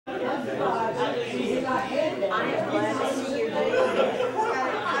glad to see you today.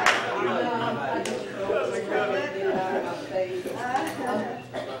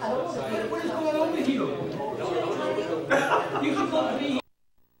 What is going on with you? You supposed to be.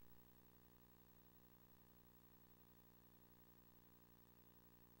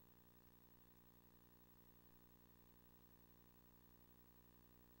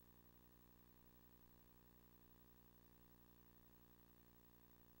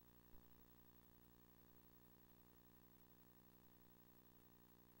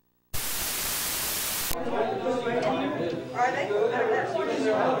 Are they?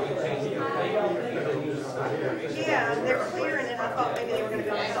 Yeah, they're clearing it. I thought maybe they were going to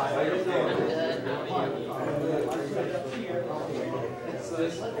go inside.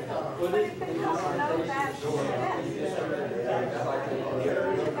 But if they don't know that, if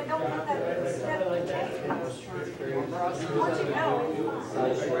they don't know that step to take, once you know,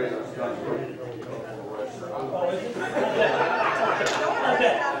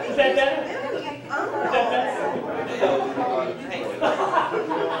 Is that better?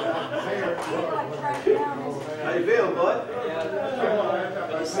 How you feeling, bud?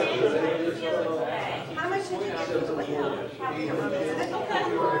 how much did you get to with him?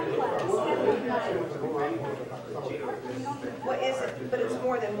 What is it? But it's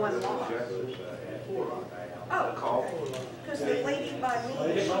more than one lot. Oh, because the lady by me,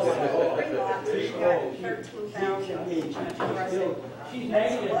 she sold 3 lots and she got 13,000. She's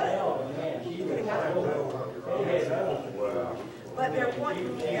hanging it down, man. But they're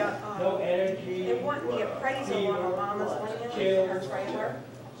wanting the, No energy. they want the appraisal on my mama's land, her trailer,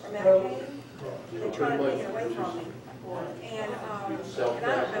 for Medicaid. They try to take it away from me. And I don't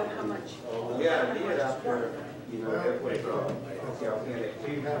know how much. Yeah, I did after, you know, that was, see, I was in that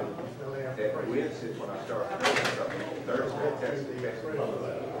team that Wednesday when I started Thursday, Texas.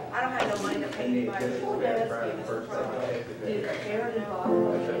 I don't have no money to pay anybody.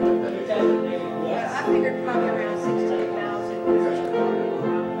 Yeah, I figured probably around 16,000.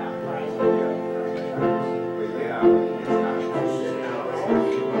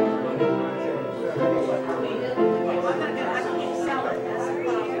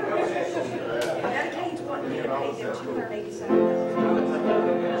 Medicaid's wanting me to pay them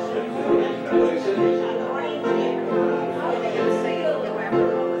 $287,000.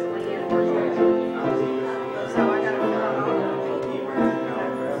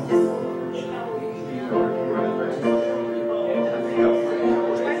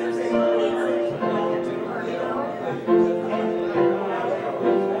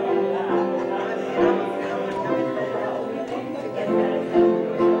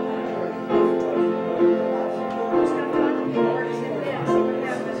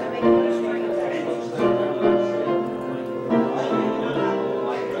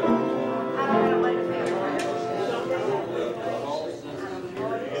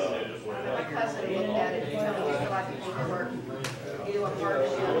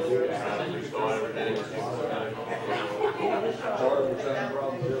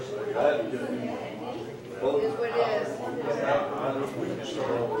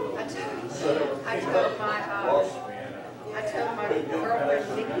 I told my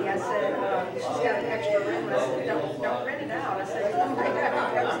girlfriend Nikki, I said, she's got an extra room. I said, don't rent it out. I said, don't rent it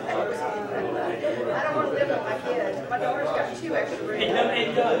out. I don't want to live with my kids. My daughter's got 2 extra rooms.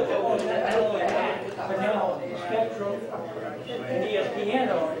 It does. But now, Spectrum and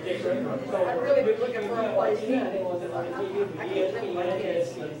ESPN are different. So I'm really looking for a place ESPN, they want to give you ESPN,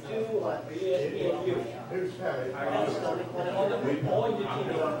 ESPN2, or ESPNU. All your TV.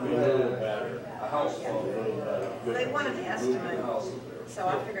 They wanted an estimate, so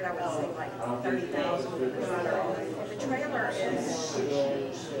I figured I would say like 30,000. The trailer is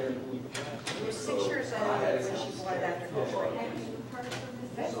 6 years old when she bought it after construction.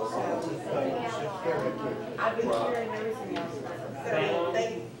 So I've been carrying everything else.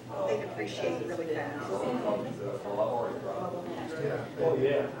 They depreciate really fast. Oh,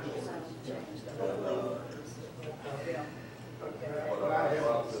 yeah.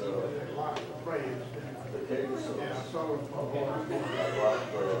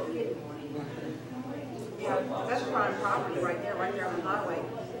 Yeah, that's prime property right there on the highway.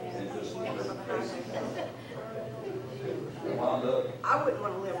 I wouldn't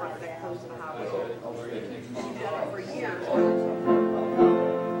want to live right that close to the highway. She's done it for years.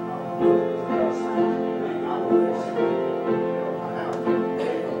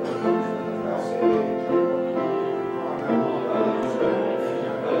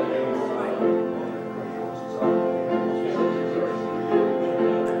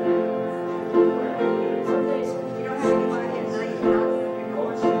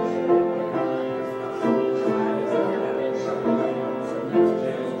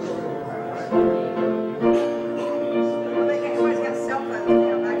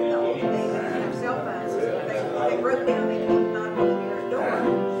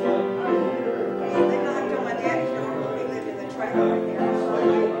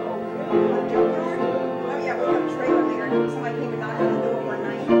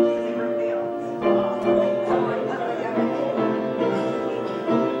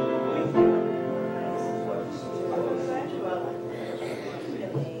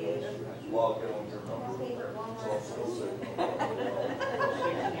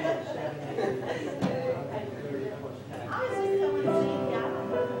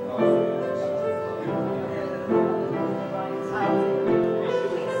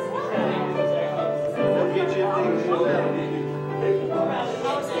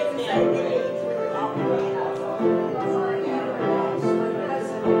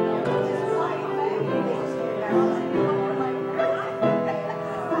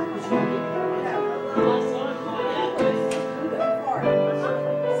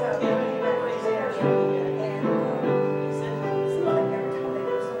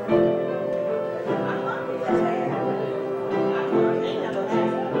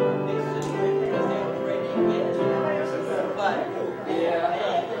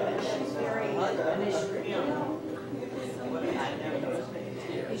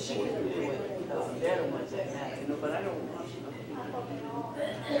 you know, but I don't want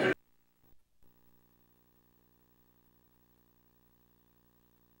to.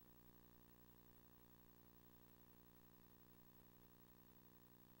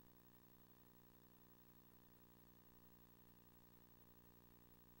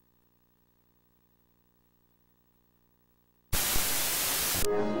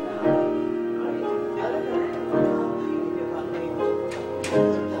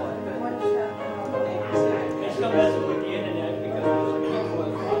 It's not messing with the internet because they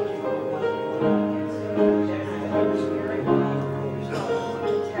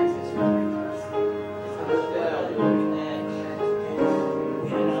sent me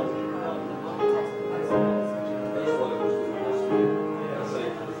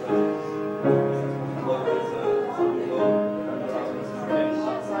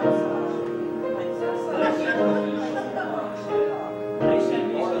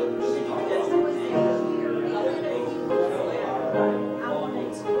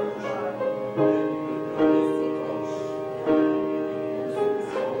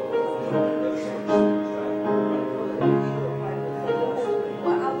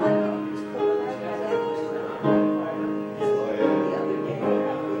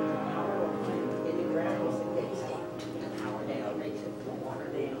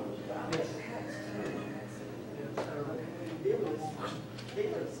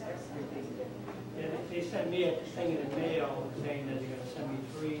They sent me a thing in the mail saying that they're going to send me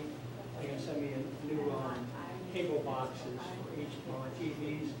they're going to send me a new cable boxes for each of our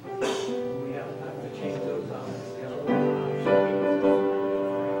TVs. We have to change those out.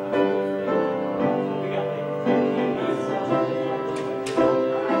 We got like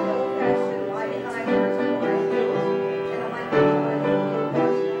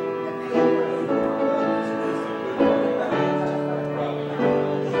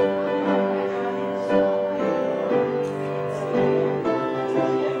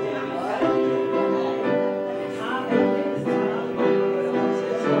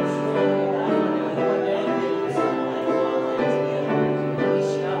 15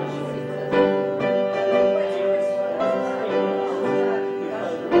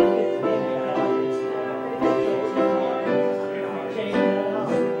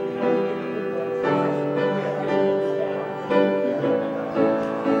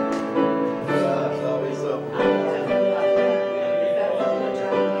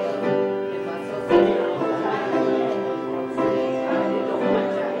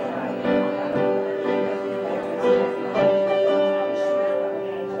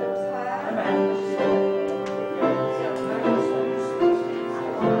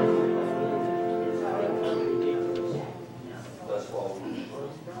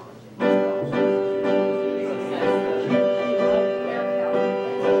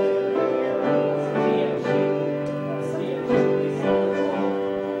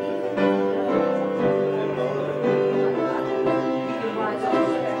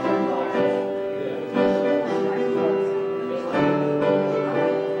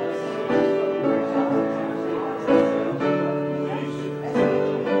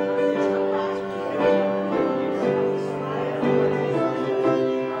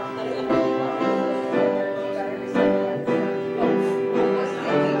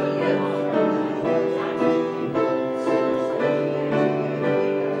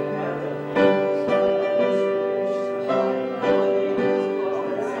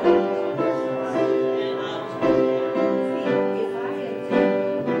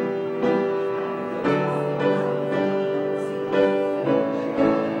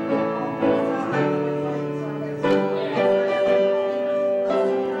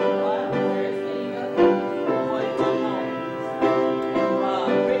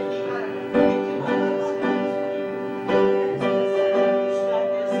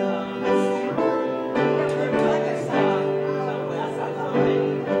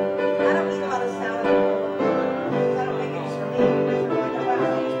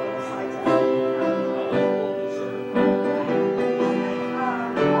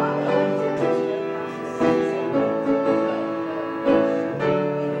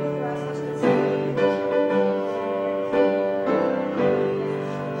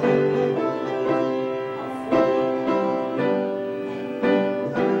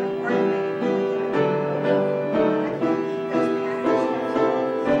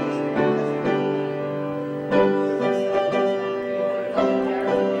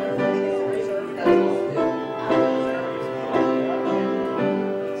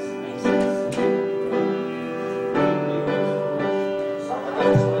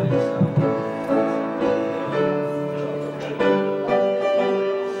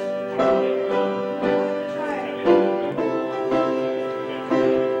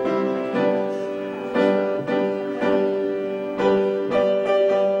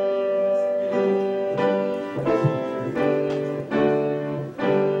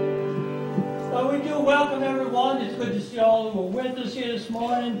 welcome everyone. It's good to see all who are with us here this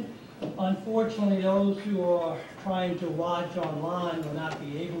morning. Unfortunately, those who are trying to watch online will not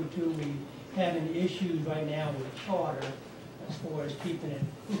be able to. We having issues right now with Charter as far as keeping it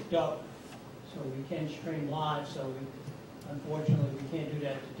hooked up, so we can't stream live. So unfortunately, we can't do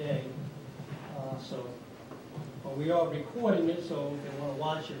that today. But we are recording it, so if they want to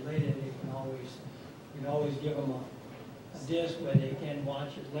watch it later, they can always give them a disc where they can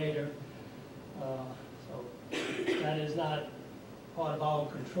watch it later. So that is not part of our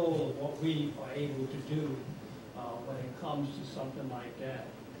control of what we are able to do when it comes to something like that.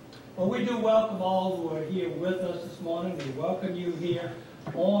 But we do welcome all who are here with us this morning. We welcome you here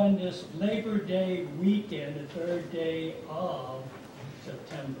on this Labor Day weekend, the third day of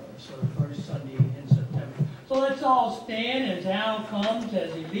September, so the first Sunday in September. So let's all stand as Al comes,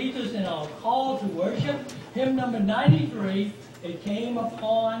 as he leads us in our call to worship. Hymn number 93, It Came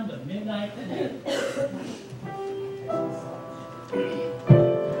Upon the Midnight Wind.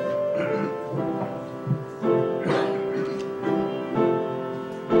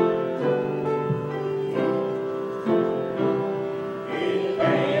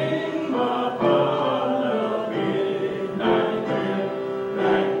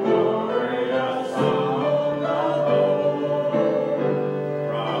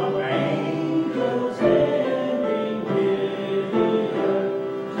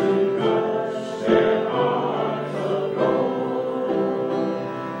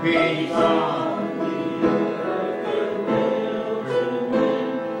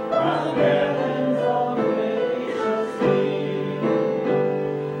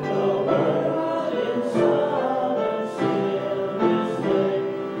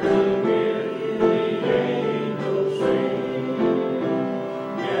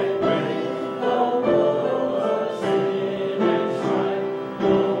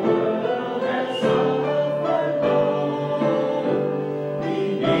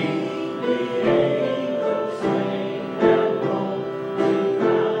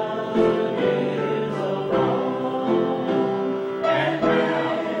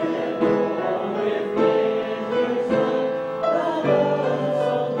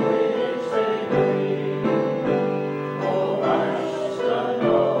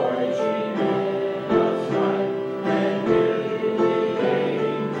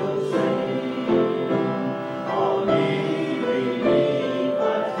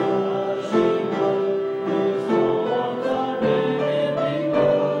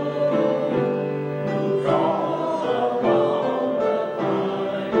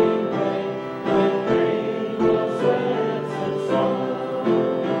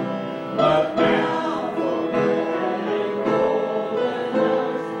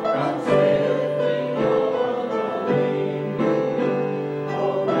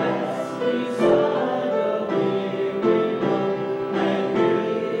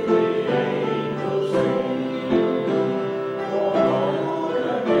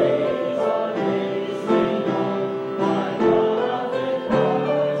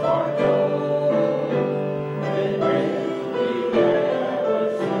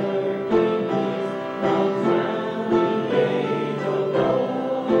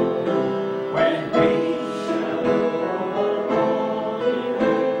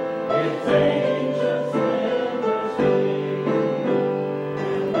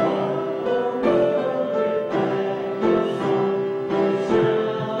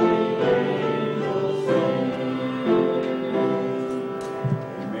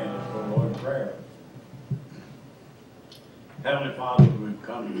 Heavenly Father, we've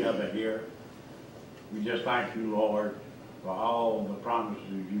come together here. We just thank you, Lord, for all the promises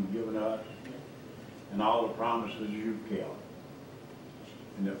you've given us and all the promises you've kept.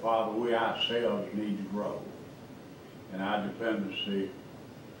 And that, Father, we ourselves need to grow in our dependency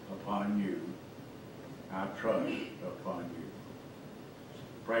upon you, our trust upon you.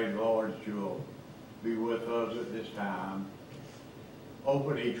 Pray, Lord, that you'll be with us at this time.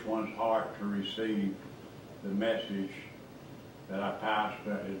 Open each one's heart to receive the message that our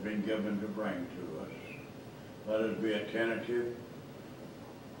pastor has been given to bring to us. Let us be attentive.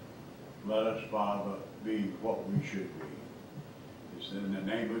 Let us, Father, be what we should be. It's in the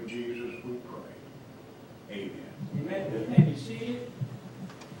name of Jesus we pray. Amen. Amen. You may be seated.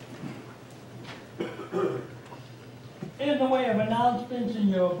 In the way of announcements in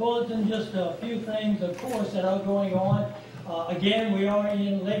your bulletin, just a few things, of course, that are going on. Again, we are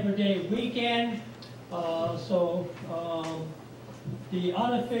in Labor Day weekend, the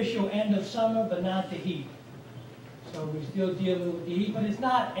unofficial end of summer, but not the heat. So we're still dealing with the heat, but it's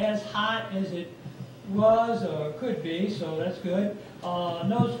not as hot as it was or could be, so that's good.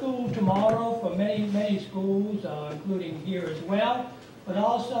 No school tomorrow for many schools, including here as well. But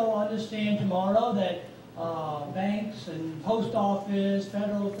also understand tomorrow that banks and post office,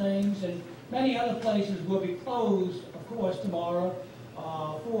 federal things, and many other places will be closed, of course, tomorrow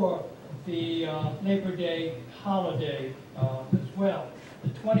for the Labor Day holiday as well. The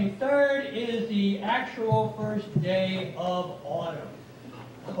 23rd is the actual first day of autumn.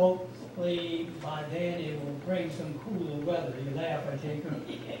 Hopefully by then it will bring some cooler weather. You laugh, I think.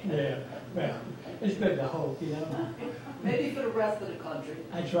 Yeah, well, it's good to hope, you know. Maybe for the rest of the country.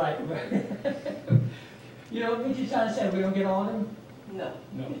 That's right. You know, what you trying to say, we don't get autumn? No.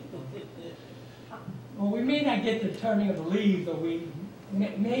 No. Well, we may not get the turning of the leaves, but we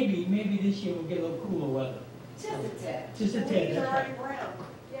maybe this year we'll get a little cooler weather. Just a tad. Just a The tad, leaves that's are right. already brown.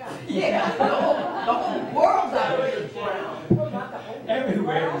 Yeah. Yeah, the whole world's already brown. Well, not the whole.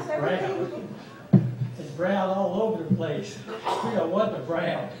 Everywhere Grass, is everything. brown. It's brown all over the place. We don't want the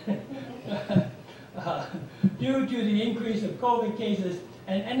brown. Due to the increase of COVID cases,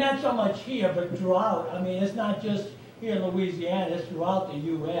 and not so much here, but throughout, I mean, it's not just here in Louisiana, it's throughout the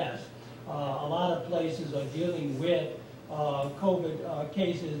U.S. A lot of places are dealing with COVID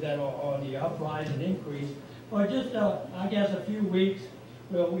cases that are on the uprise and increase. For just, I guess, a few weeks,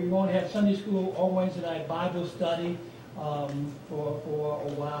 we won't have Sunday school or Wednesday night Bible study for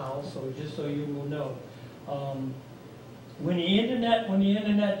a while, so just so you will know. When the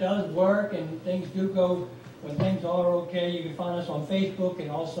internet does work and things do go, when things are okay, you can find us on Facebook and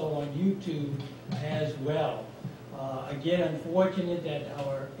also on YouTube as well. Again, unfortunate that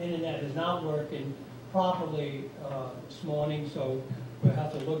our internet is not working properly this morning, so we'll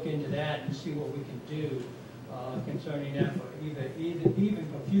have to look into that and see what we can do concerning that for even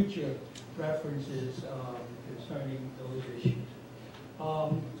for future references concerning those issues.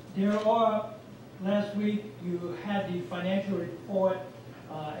 There are, last week you had the financial report,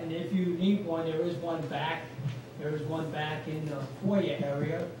 and if you need one, there is one back. There is one back in the foyer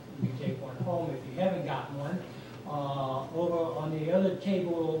area. You can take one home if you haven't gotten one. Over on the other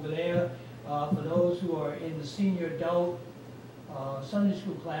table over there, for those who are in the senior adult Sunday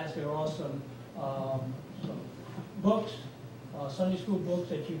school class, there are some books, Sunday school books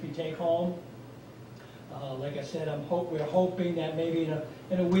that you can take home. Like I said, we're hoping that maybe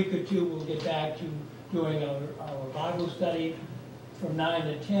in a week or two we'll get back to doing our Bible study from 9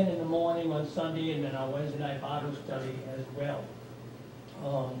 to 10 in the morning on Sunday, and then our Wednesday night Bible study as well.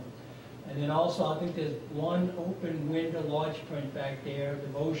 And then also, I think there's one open window large print back there,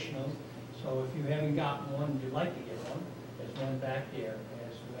 devotional. So if you haven't gotten one, you'd like to get one, there's one back there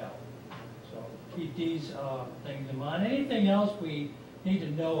as well. So keep these things in mind. Anything else we need to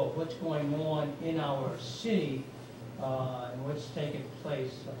know of what's going on in our city and what's taking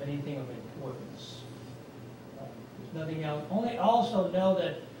place of anything of importance. There's nothing else. Only also know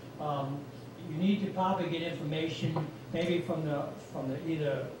that you need to probably get information maybe from the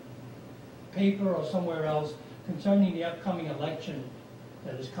either paper or somewhere else concerning the upcoming election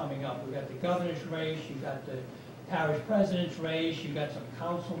that is coming up. We've got the governor's race, you've got the parish president's race, you've got some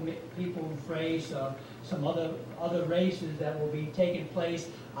council people's race, some other races that will be taking place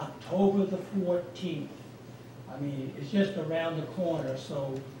October the 14th. I mean, it's just around the corner,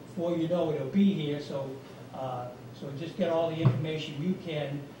 so before you know it, it'll be here. So just get all the information you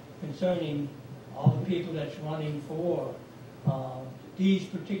can concerning all the people that's running for these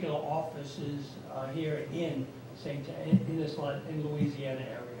particular offices here in Louisiana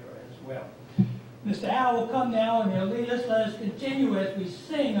area as well. Mr. Al will come now and he'll lead us. Let us continue as we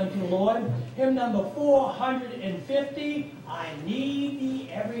sing unto the Lord. Hymn number 450, I Need Thee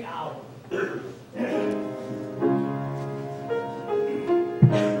Every Hour.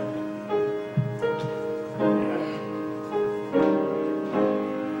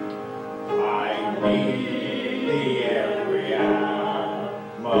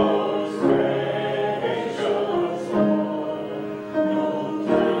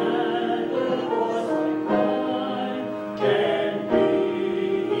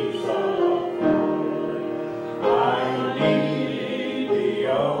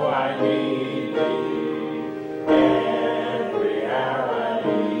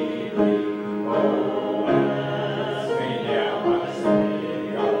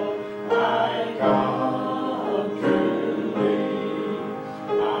 God.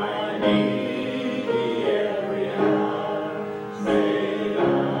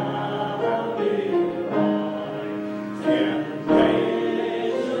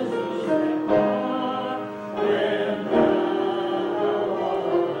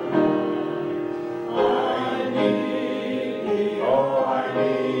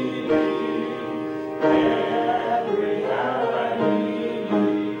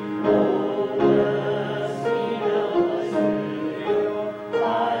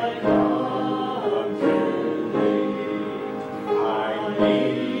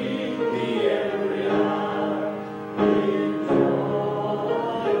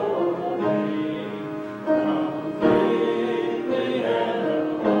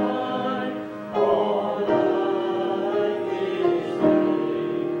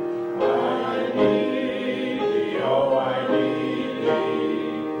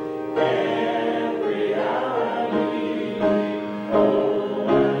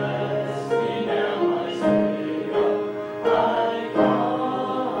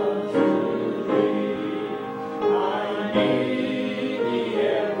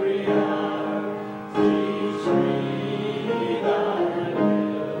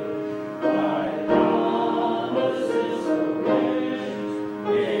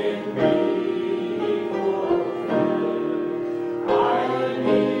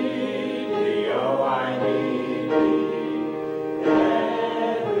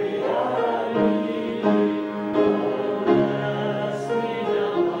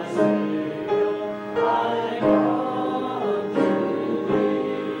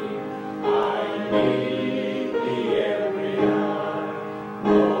 In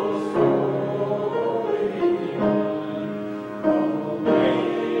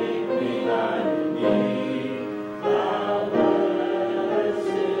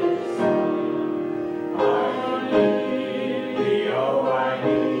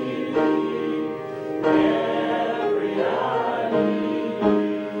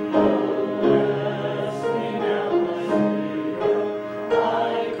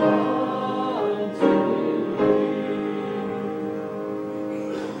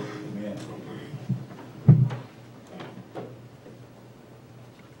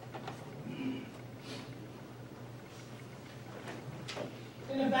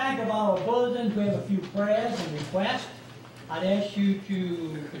the back of our bulletins, we have a few prayers and requests. I'd ask you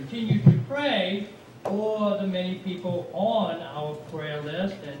to continue to pray for the many people on our prayer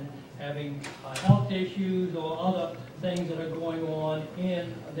list and having health issues or other things that are going on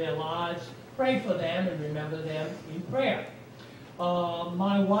in their lives. Pray for them and remember them in prayer.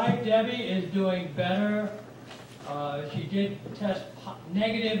 My wife, Debbie, is doing better. She did test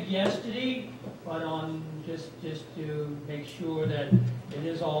negative yesterday, but on just to make sure that it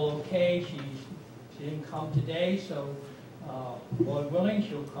is all okay, she didn't come today, so Lord willing,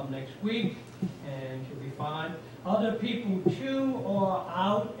 she'll come next week, and she'll be fine. Other people, too, are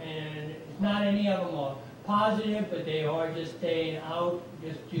out, and not any of them are positive, but they are just staying out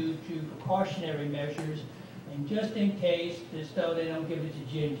just due to precautionary measures, and just in case, just so they don't give it to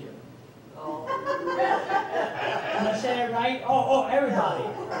Ginger. Oh. Did I say that right? Oh, everybody.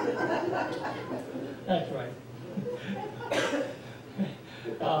 That's right.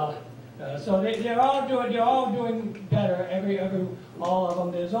 So they're all doing better. All of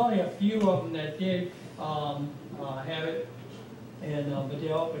them. There's only a few of them that did have it, and but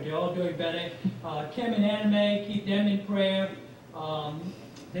they're all doing better. Kim and Anime, keep them in prayer.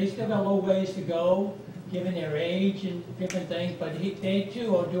 They still got a little ways to go, given their age and different things, but they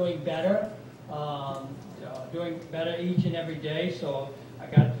too are doing better. Doing better each and every day. So I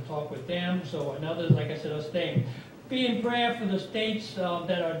got to talk with them. So and others, like I said, are staying. Be in prayer for the states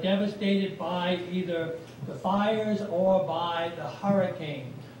that are devastated by either the fires or by the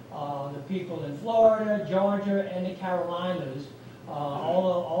hurricane. The people in Florida, Georgia, and the Carolinas,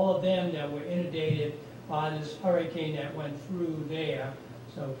 all of them that were inundated by this hurricane that went through there.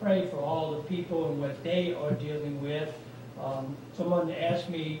 So pray for all the people and what they are dealing with. Someone asked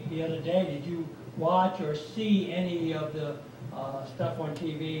me the other day, did you watch or see any of the stuff on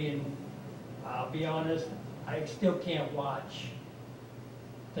TV? And I'll be honest, I still can't watch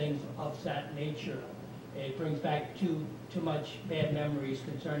things of that nature. It brings back too much bad memories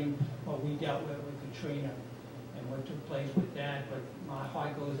concerning what we dealt with Katrina and what took place with that. But my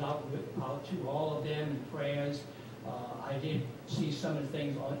heart goes out to all of them in prayers. I did see some of the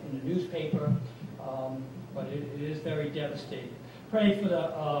things in the newspaper, but it is very devastating. Pray for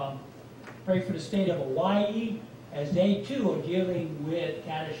the state of Hawaii, as they too are dealing with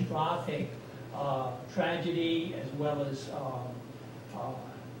catastrophic tragedy, as well as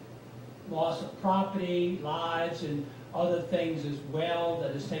loss of property, lives, and other things as well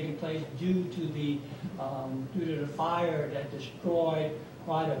that is taking place due to the fire that destroyed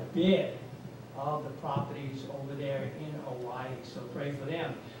quite a bit of the properties over there in Hawaii. So pray for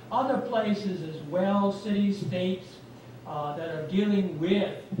them. Other places as well, cities, states that are dealing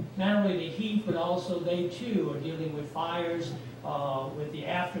with not only the heat, but also they too are dealing with fires, with the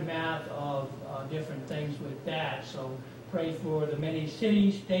aftermath of different things with that. So pray for the many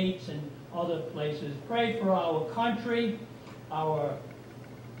cities, states, and other places. Pray for our country, our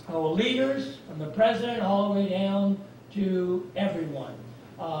leaders, from the president all the way down to everyone.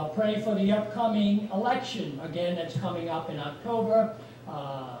 Pray for the upcoming election, again, that's coming up in October.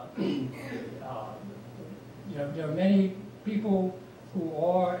 There are many people who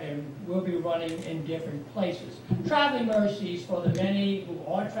are and will be running in different places. Traveling mercies for the many who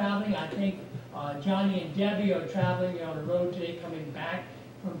are traveling. I think Johnny and Debbie are traveling on the road today, coming back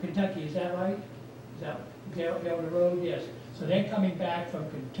from Kentucky. Is that right? They're on the road? Yes. So they're coming back from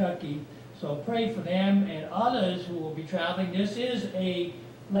Kentucky. So pray for them and others who will be traveling. This is a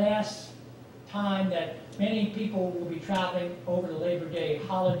last time that many people will be traveling over the Labor Day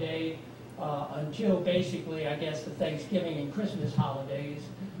holiday until basically, I guess, the Thanksgiving and Christmas holidays.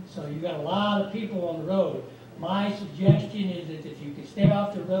 So you've got a lot of people on the road. My suggestion is that if you can stay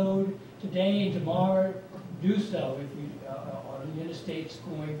off the road today and tomorrow, do so. If you on the interstates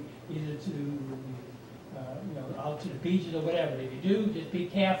going either to out to the beaches or whatever. If you do, just be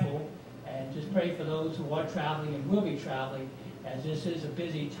careful and just pray for those who are traveling and will be traveling, as this is a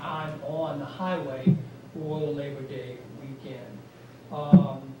busy time on the highway for the Labor Day weekend.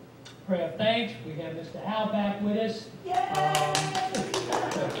 prayer of thanks. We have Mr. Howe back with us.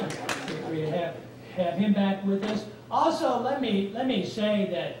 We have him back with us. Also, let me say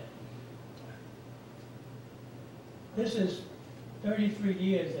that this is 33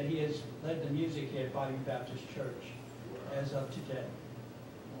 years that he has led the music here at Bayou Baptist Church as of today.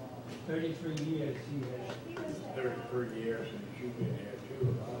 33 years he has. 33 years since you've been here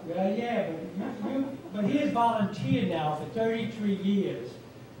too. Well, yeah, but he has volunteered now for 33 years.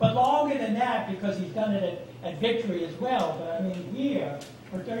 But longer than that, because he's done it at Victory as well. But I mean, here,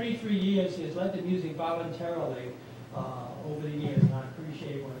 for 33 years, he has led the music voluntarily over the years, and I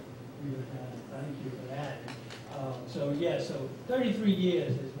appreciate what you have done. Thank you for that. So 33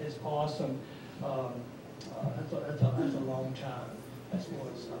 years is awesome. That's a long time as far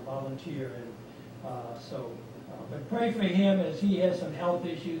as a volunteer. But pray for him as he has some health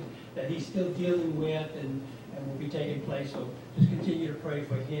issues that he's still dealing with and will be taking place. So just continue to pray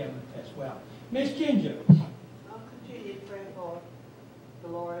for him as well. Miss Ginger. I'll continue to pray for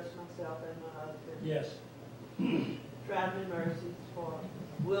Dolores, myself, and my husband. Yes. Traveling mercies for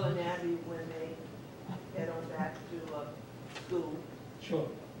Will and Abby when they head on back to school. Sure.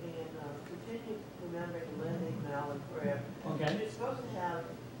 And continue remembering Linda Mel in prayer. Okay. We're supposed to have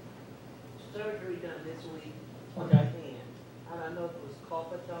surgery done this week on Okay. her hand. I don't know if it was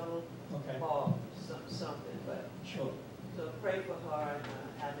carpal tunnel Okay. or something, but Sure. so pray for her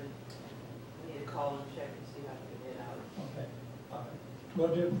and we need to call and check and see how we can get out. Okay. All right.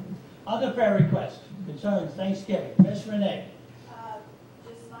 Will do. Other prayer requests, concerns, Thanksgiving. Miss Renee.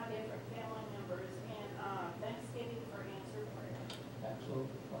 Just my different family members and Thanksgiving for answered prayer.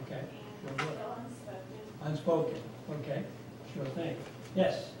 Absolutely. Okay. And Sure will. still unspoken. Unspoken. Okay. Sure thing.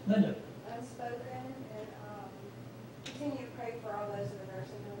 Yes. Linda. Unspoken, and continue to pray for all those in the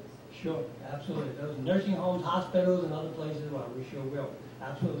nursing homes. Sure. Absolutely. Those nursing homes, hospitals, and other places as well. We sure will.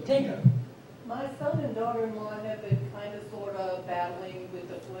 Absolutely. Tinker. My son and daughter-in-law have been kind of sort of battling with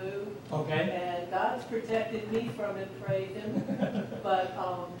the flu. Okay. And God's protected me from it, praise him. But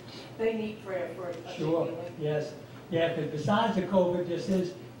they need prayer for a Sure. healing. Yes. Yeah, because besides the COVID, this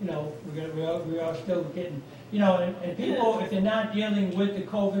is, we are still getting, and people, if they're not dealing with the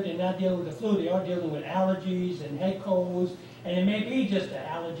COVID and not dealing with the flu, they are dealing with allergies and head colds. And it may be just the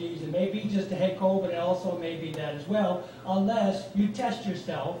allergies, it may be just the head cold, but it also may be that as well, unless you test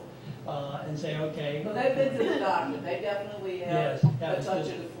yourself and say, okay. Well, they've been to the doctor. They definitely have Yes, a touch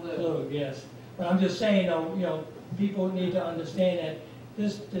of the flu. Yes. But I'm just saying, people need to understand that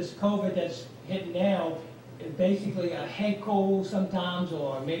this COVID that's hitting now is basically a head cold sometimes,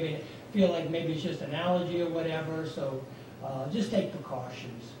 or maybe feel like maybe it's just an allergy or whatever. So just take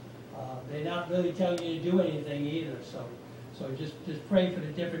precautions. They're not really telling you to do anything either. So just pray for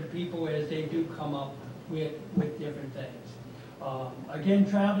the different people as they do come up with different things. Again,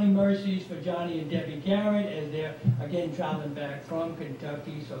 traveling mercies for Johnny and Debbie Garrett as they're, again, traveling back from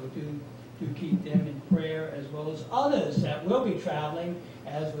Kentucky. So do keep them in prayer, as well as others that will be traveling,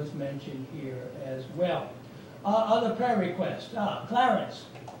 as was mentioned here as well. Other prayer requests. Clarence.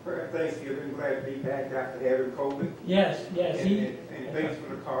 Prayer of Thanksgiving, glad to be back after having COVID. Yes. And thanks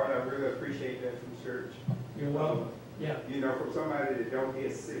for the card. I really appreciate that from church. You're welcome. Yeah. From somebody that don't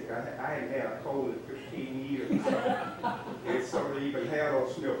get sick. I hadn't had a cold in 15 years. And so to even have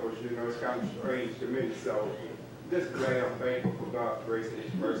those sniffles, it's kind of strange to me. So just glad, I'm thankful for God's grace and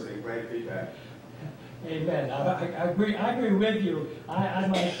His mercy, and glad to be back. Amen. I agree with you. I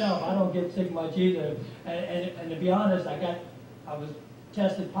myself, I don't get sick much either. And to be honest, I was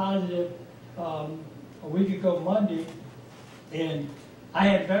tested positive a week ago Monday, and I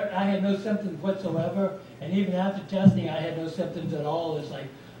had no symptoms whatsoever. And even after testing, I had no symptoms at all. It's like,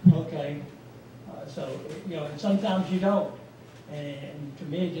 okay. And sometimes you don't. And to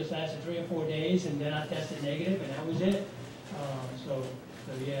me, it just lasted 3 or 4 days, and then I tested negative, and that was it.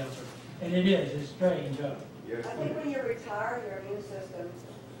 Yeah. And it's strange. Yes. I think when you're retired, your immune system.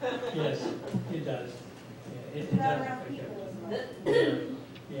 Yes, it does. Yeah, it Not does. around people as much.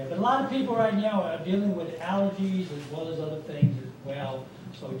 Yeah, but a lot of people right now are dealing with allergies as well as other things as well.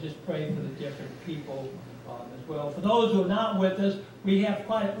 So just pray for the different people as well. For those who are not with us, we have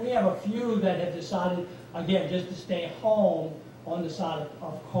a few that have decided, again, just to stay home on the side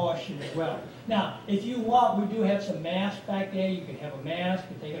of caution as well. Now, if you want, we do have some masks back there. You can have a mask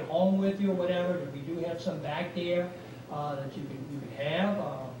and take it home with you or whatever. We do have some back there that you can have.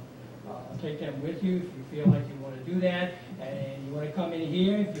 Take them with you if you feel like you want to do that. And you want to come in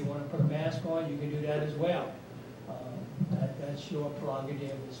here, if you want to put a mask on, you can do that as well. That's your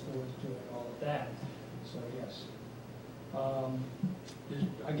prerogative as far as doing all of that. So yes.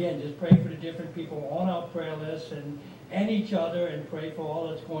 Just pray for the different people on our prayer list, and and each other and pray for all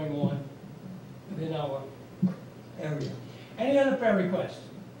that's going on within our area. Any other prayer requests?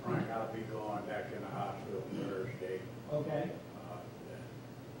 Frank, I'll be going back in the hospital Thursday. Okay.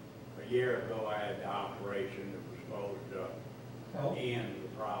 A year ago, I had the operation that was supposed Oh, to end the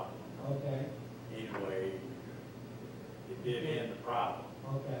problem. okay, Anyway, it did end the problem.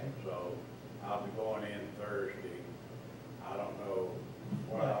 okay. So I'll be going in Thursday. I don't know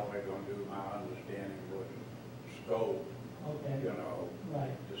what all they're gonna do. My understanding was scope, Okay, you know,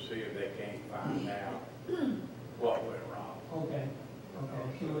 right, to see if they can't find out what went wrong. okay,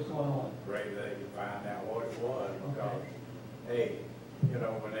 okay, see what's going on. Maybe they can find out what it was, because, hey, you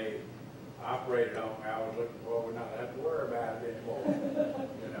know, when they operated on me, I was looking forward not to have to worry about it anymore,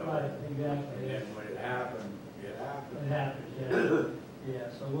 you know? Right, And exactly. then when it happened, it happened. It happens, yeah. Yeah,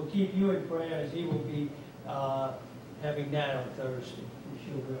 so we'll keep you in prayer as he will be having that on Thursday. We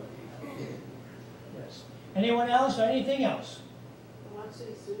sure will be. Yes. Anyone else or anything else? I want to see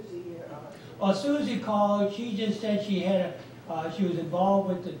Susie here. Well, Susie called. She just said she had she was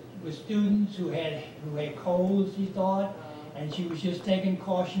involved with students who had colds, she thought, and she was just taking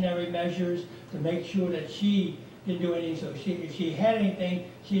cautionary measures to make sure that she didn't do anything. So if she had anything,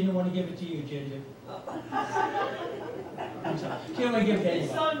 she didn't want to give it to you, Ginger. I'm sorry. She didn't want to give it to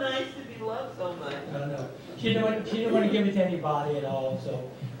It's anybody. so nice to be loved so much. No. She didn't want to give it to anybody at all. So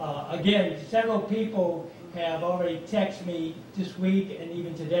again, several people have already texted me this week and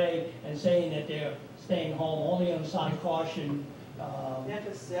even today and saying that they're staying home only on the side of caution. Yeah,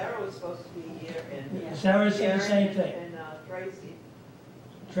 because Sarah was supposed to be here, and Sarah said the same thing. And Tracy.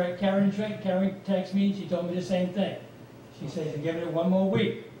 Karen texted me, she told me the same thing. She says she's giving it one more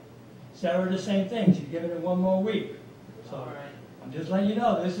week. Sarah the same thing, she's giving it one more week. So All right. I'm just letting you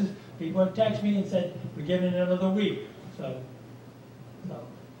know, this is, people have texted me and said, we're giving it another week. So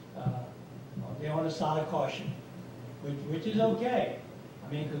they're on the side of caution, which is okay.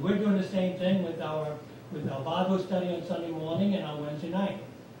 I mean, because we're doing the same thing with our Bible study on Sunday morning and on Wednesday night.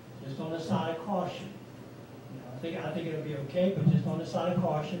 Just on the side of caution. You know, I think it'll be okay, but just on the side of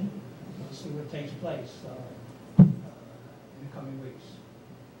caution, we'll see what takes place in the coming weeks.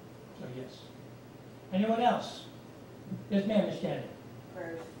 So yes. Anyone else? Yes, ma'am, Ms. Janet.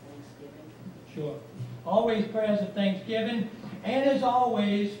 Prayers of Thanksgiving. Sure. Always prayers of thanksgiving. And as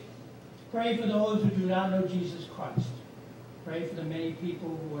always, pray for those who do not know Jesus Christ. Pray for the many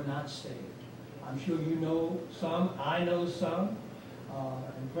people who are not saved. I'm sure you know some. I know some.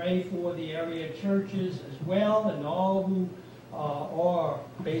 And pray for the area churches as well and all who are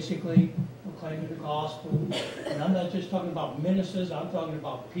basically proclaiming the gospel. And I'm not just talking about ministers. I'm talking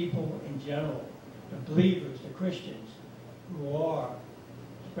about people in general, the believers, the Christians who are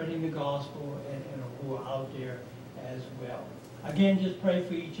spreading the gospel and who are out there as well. Again, just pray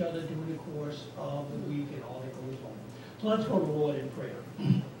for each other during the course of the week and all that goes on. So let's go to the Lord in prayer.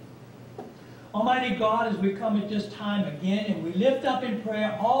 Almighty God, as we come at this time again and we lift up in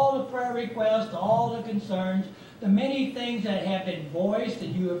prayer all the prayer requests, all the concerns, the many things that have been voiced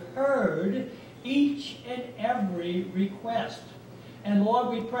and you have heard each and every request. And Lord,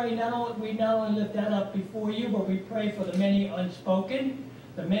 we pray we not only lift that up before you, but we pray for the many unspoken,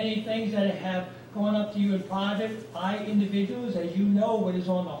 the many things that have gone up to you in private by individuals, as you know what is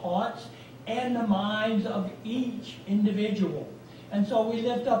on the hearts and the minds of each individual. And so we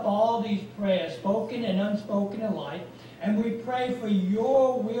lift up all these prayers, spoken and unspoken alike, and we pray for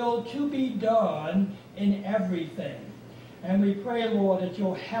your will to be done in everything. And we pray, Lord, that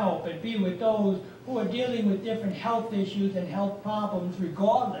you'll help and be with those who are dealing with different health issues and health problems,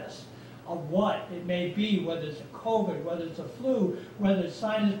 regardless of what it may be, whether it's a COVID, whether it's a flu, whether it's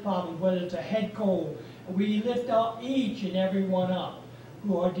sinus problems, whether it's a head cold. We lift up each and every one up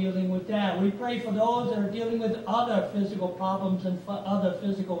who are dealing with that. We pray for those that are dealing with other physical problems and other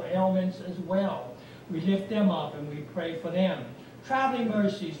physical ailments as well. We lift them up and we pray for them. Traveling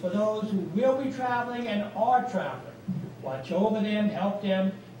mercies for those who will be traveling and are traveling. Watch over them, help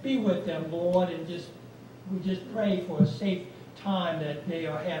them, be with them, Lord, and we just pray for a safe time that they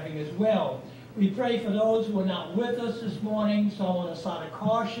are having as well. We pray for those who are not with us this morning, some on the side of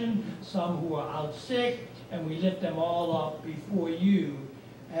caution, some who are out sick, and we lift them all up before you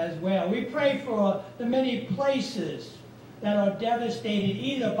as well. We pray for the many places that are devastated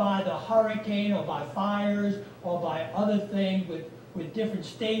either by the hurricane or by fires or by other things with different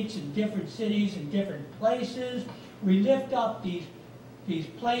states and different cities and different places. We lift up these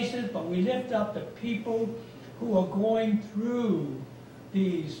places, but we lift up the people who are going through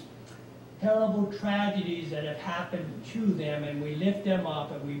these terrible tragedies that have happened to them, and we lift them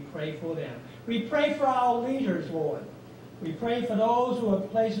up and we pray for them. We pray for our leaders, Lord. We pray for those who are in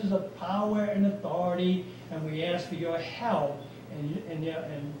places of power and authority, and we ask for your help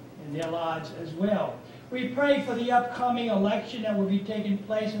in their lives as well. We pray for the upcoming election that will be taking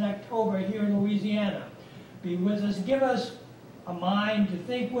place in October here in Louisiana. Be with us. Give us a mind to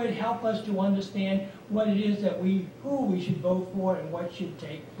think with. Help us to understand what it is that who we should vote for and what should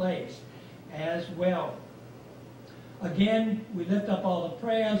take place as well. Again, we lift up all the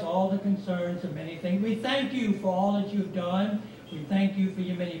prayers, all the concerns, and many things. We thank you for all that you've done. We thank you for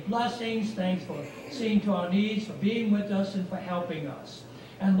your many blessings. Thanks for seeing to our needs, for being with us, and for helping us.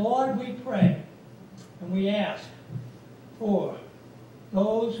 And Lord, we pray and we ask for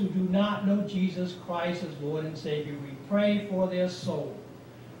those who do not know Jesus Christ as Lord and Savior. We pray for their soul.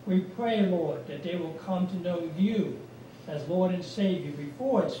 We pray, Lord, that they will come to know you as Lord and Savior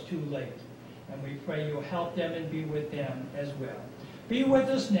before it's too late. And we pray you'll help them and be with them as well. Be with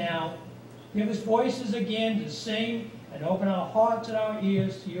us now. Give us voices again to sing and open our hearts and our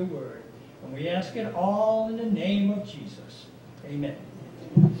ears to your word. And we ask it all in the name of Jesus. Amen.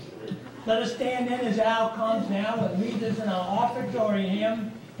 Let us stand then as Al comes now and leads us in our offertory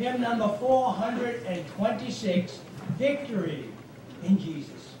hymn, hymn number 426, Victory in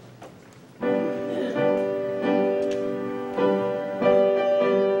Jesus.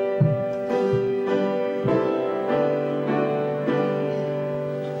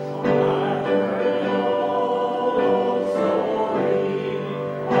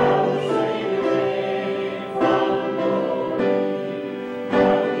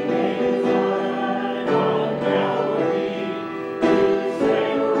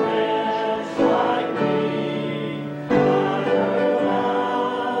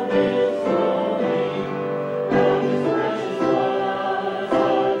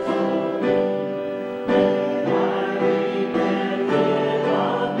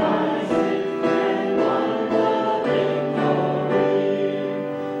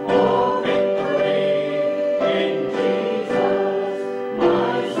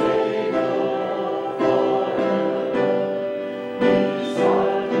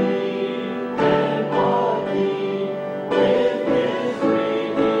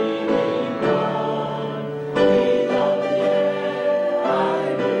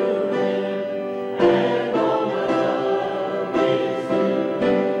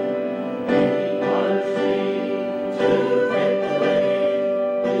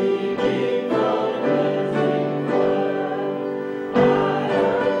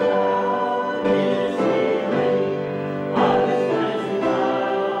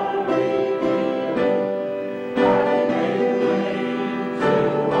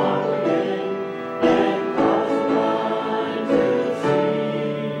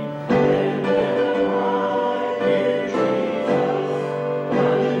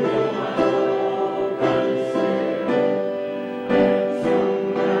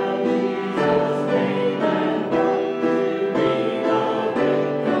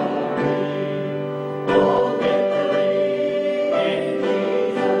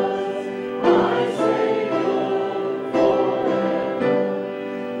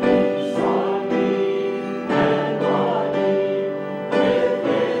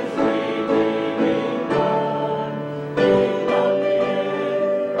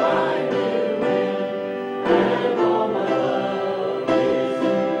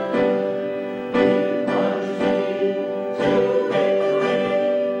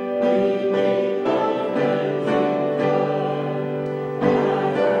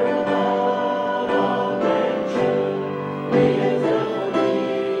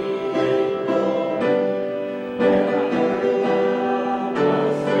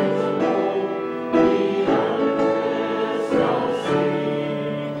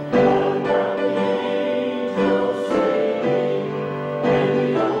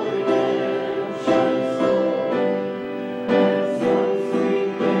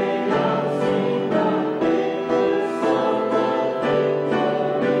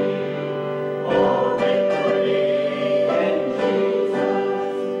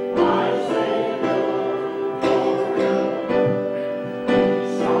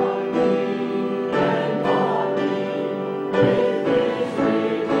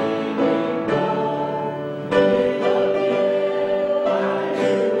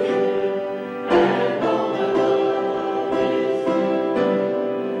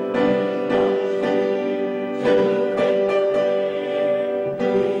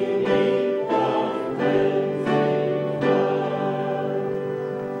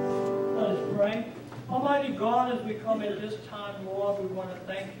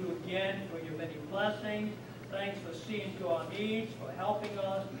 blessings. Thanks for seeing to our needs, for helping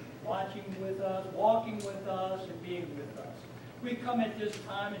us, watching with us, walking with us, and being with us. We come at this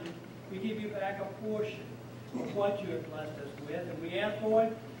time and we give you back a portion of what you have blessed us with. And we ask,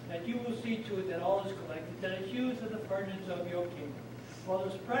 Lord, that you will see to it that all is collected, that it's used in the furtherance of your kingdom, for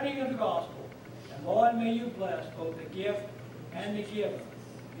the spreading of the gospel. And Lord, may you bless both the gift and the giver,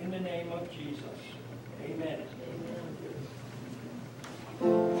 in the name of Jesus. Amen.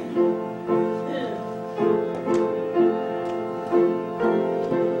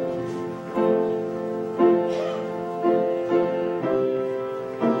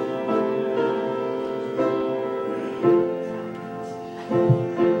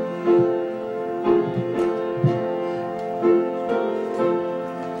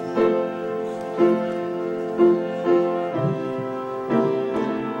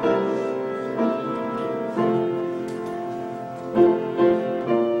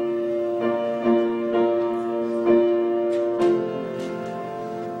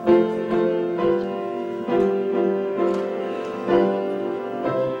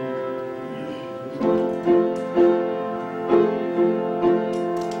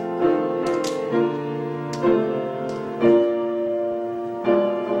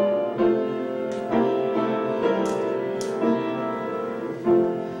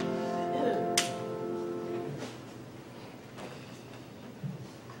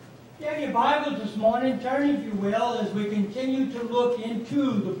 Turn, if you will, as we continue to look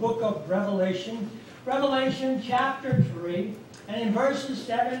into the book of Revelation. Revelation chapter 3, and in verses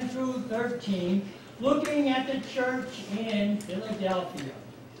 7 through 13, looking at the church in Philadelphia.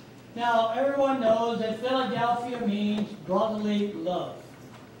 Now, everyone knows that Philadelphia means brotherly love.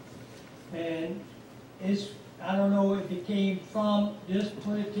 And I don't know if it came from this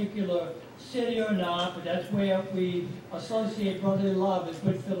particular city or not, but that's where we associate brotherly love is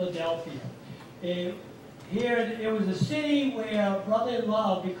with Philadelphia. Here, it was a city where brotherly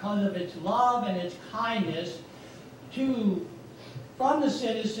love, because of its love and its kindness from the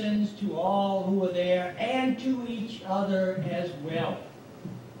citizens to all who were there and to each other as well.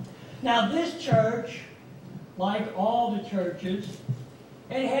 Now, this church, like all the churches,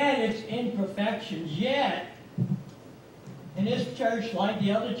 it had its imperfections, yet in this church, like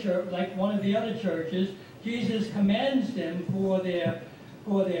one of the other churches, Jesus commends them for their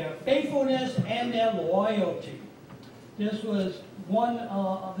faithfulness and their loyalty. This was one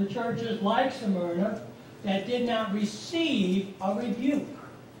of the churches like Smyrna that did not receive a rebuke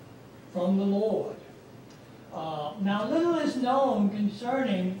from the Lord. Now, little is known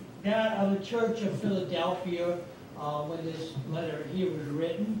concerning that of the church of Philadelphia when this letter here was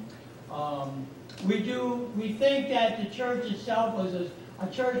written. We think that the church itself was a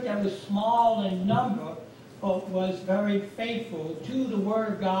church that was small in number, but was very faithful to the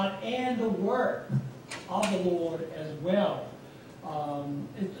Word of God and the work of the Lord as well.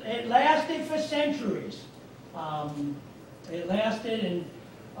 It lasted for centuries. It lasted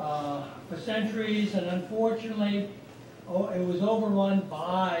for centuries, and unfortunately, it was overrun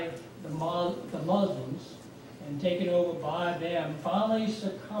by the Muslims and taken over by them, finally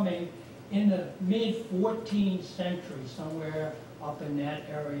succumbing in the mid-14th century, somewhere up in that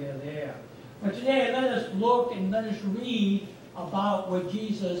area there. But today, let us look and let us read about what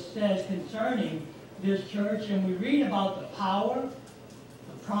Jesus says concerning this church. And we read about the power,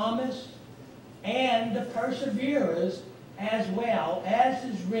 the promise, and the perseverance as well, as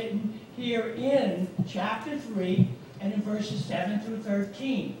is written here in chapter 3 and in verses 7 through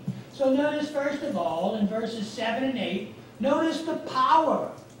 13. So notice, first of all, in verses 7 and 8, notice the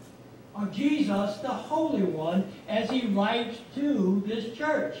power of Jesus, the Holy One, as he writes to this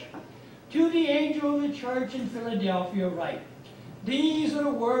church. To the angel of the church in Philadelphia write, these are the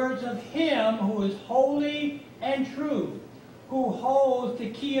words of him who is holy and true, who holds the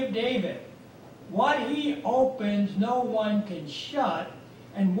key of David. What he opens, no one can shut,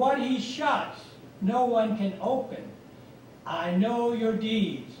 and what he shuts, no one can open. I know your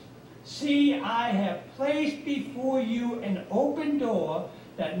deeds. See, I have placed before you an open door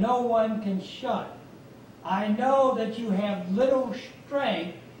that no one can shut. I know that you have little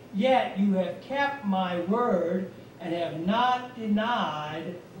strength, yet you have kept my word and have not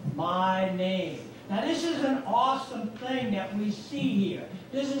denied my name. Now this is an awesome thing that we see here.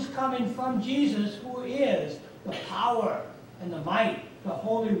 This is coming from Jesus, who is the power and the might, the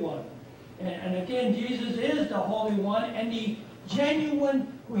Holy One. And again, Jesus is the Holy One and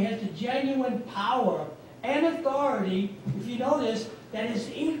who has the genuine power and authority, if you notice, that is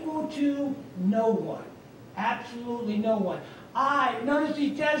equal to no one. Absolutely no one. Notice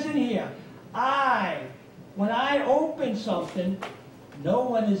he says in here, when I open something, no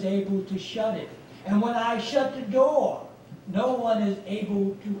one is able to shut it. And when I shut the door, no one is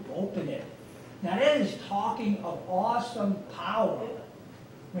able to open it. Now that is talking of awesome power.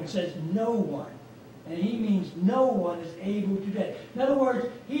 When it says no one. And he means no one is able to do that. In other words,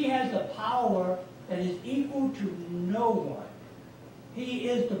 he has the power that is equal to no one. He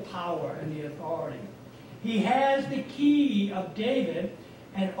is the power and the authority. He has the key of David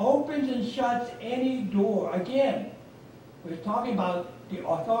and opens and shuts any door. Again, we're talking about the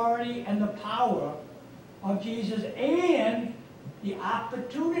authority and the power of Jesus and the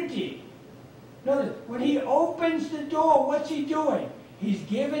opportunity. Notice, when he opens the door, what's he doing? He's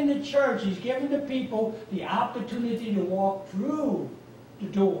giving the church, he's giving the people the opportunity to walk through the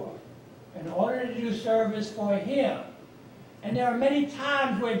door in order to do service for him. And there are many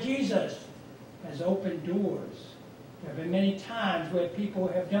times where Jesus has opened doors. There have been many times where people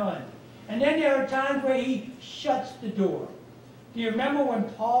have done. And then there are times where he shuts the door. Do you remember when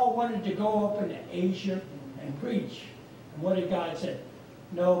Paul wanted to go up into Asia and preach? And what did God say?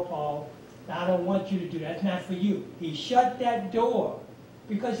 No, Paul, I don't want you to do that. That's not for you. He shut that door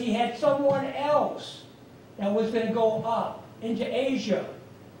because he had someone else that was going to go up into Asia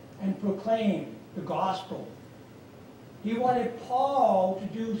and proclaim the gospel. He wanted Paul to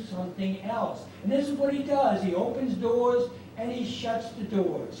do something else. And this is what he does. He opens doors and he shuts the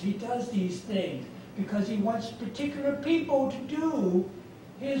doors. He does these things because he wants particular people to do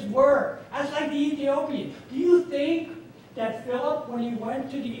his work. That's like the Ethiopian. Do you think that Philip, when he went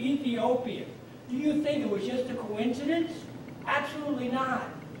to the Ethiopian, do you think it was just a coincidence? Absolutely not.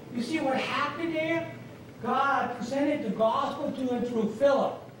 You see what happened there? God presented the gospel to him through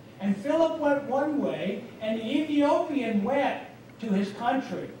Philip. And Philip went one way, and the Ethiopian went to his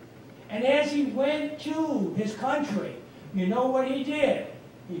country. And as he went to his country, you know what he did?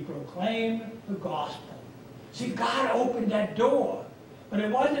 He proclaimed the gospel. See, God opened that door. But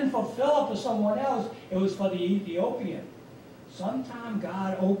it wasn't for Philip or someone else. It was for the Ethiopian. Sometimes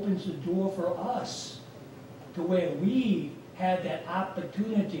God opens the door for us to where we have that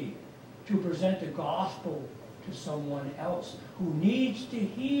opportunity to present the gospel to someone else who needs to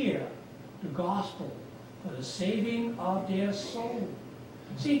hear the gospel for the saving of their soul.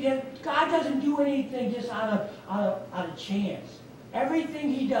 See, God doesn't do anything just out of chance.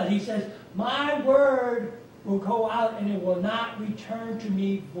 Everything he does, he says, my word will go out and it will not return to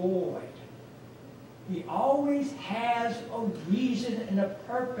me void. He always has a reason and a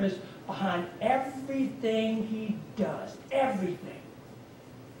purpose behind everything he does. Everything.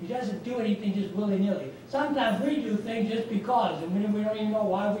 He doesn't do anything just willy-nilly. Sometimes we do things just because, and we don't even know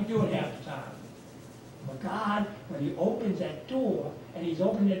why we do it half the time. But God, when he opens that door, and he's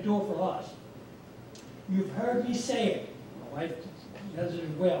opened that door for us, you've heard me say it. My wife does it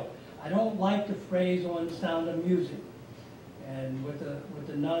as well. I don't like the phrase on the Sound of Music. And what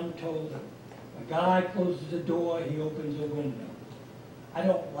the nun told him, when God closes the door, he opens a window. I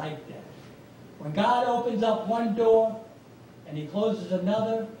don't like that. When God opens up one door and he closes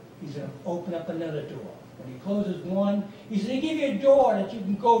another, he's going to open up another door. When he closes one, he's going to give you a door that you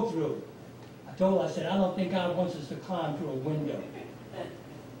can go through. I said, I don't think God wants us to climb through a window.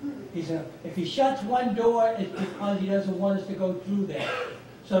 If he shuts one door, it's because he doesn't want us to go through that.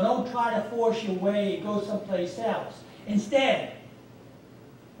 So don't try to force your way and go someplace else. Instead,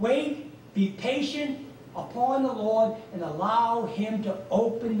 wait, be patient upon the Lord and allow him to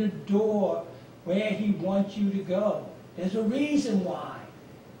open the door where he wants you to go. There's a reason why.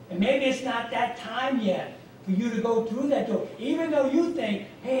 And maybe it's not that time yet for you to go through that door. Even though you think,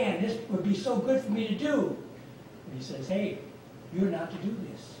 hey, this would be so good for me to do. And he says, hey, you're not to do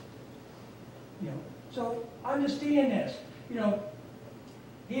this. So understand this.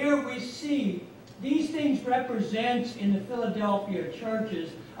 Here we see these things represent in the Philadelphia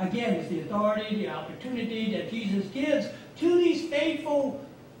churches, again, is the authority, the opportunity that Jesus gives to these faithful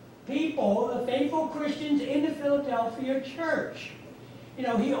people, the faithful Christians in the Philadelphia church.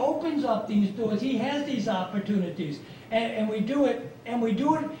 He opens up these doors. He has these opportunities. And we do it, and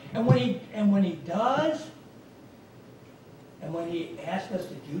when he does, and when he asks us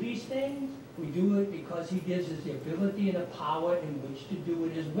to do these things, we do it because he gives us the ability and the power in which to do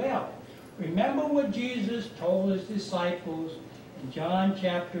it as well. Remember what Jesus told his disciples in John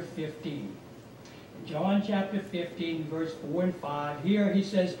chapter 15. In John chapter 15, verse 4 and 5, here he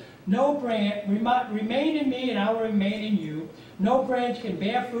says, no branch, remain in me and I will remain in you. No branch can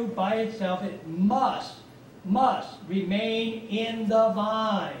bear fruit by itself. It must remain in the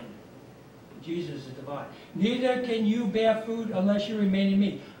vine. Jesus is the vine. Neither can you bear fruit unless you remain in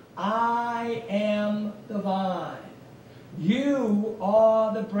me. I am the vine. You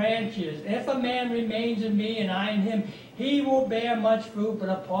are the branches. If a man remains in me and I in him, he will bear much fruit, but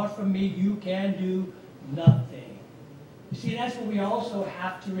apart from me you can do nothing. You see, that's what we also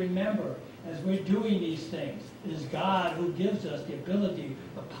have to remember. as we're doing these things. It is God who gives us the ability,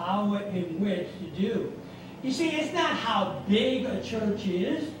 the power in which to do. You see, it's not how big a church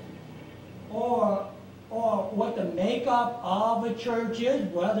is or what the makeup of a church is,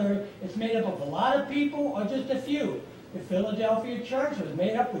 whether it's made up of a lot of people or just a few. The Philadelphia church was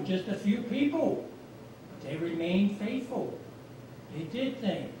made up with just a few people. But they remained faithful. They did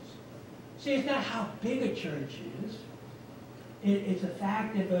things. See, it's not how big a church is. It's a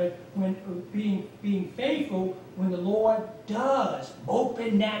fact that when being faithful, when the Lord does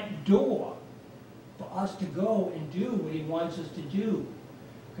open that door for us to go and do what He wants us to do,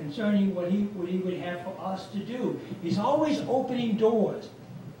 concerning what he would have for us to do. He's always opening doors.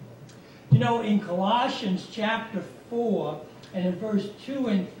 You know, in Colossians chapter 4 and in verse 2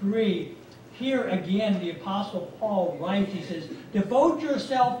 and 3, here again the Apostle Paul writes, he says, devote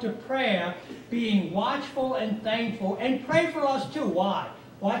yourself to prayer, being watchful and thankful, and pray for us too. Why?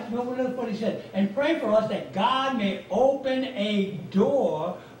 Watch what he said. And pray for us that God may open a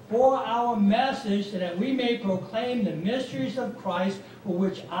door for our message so that we may proclaim the mysteries of Christ, for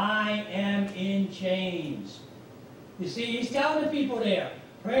which I am in chains. You see, he's telling the people there,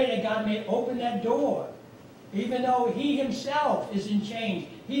 pray that God may open that door. Even though he himself is in chains.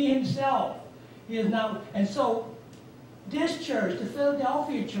 He himself, he is not. And so, this church, the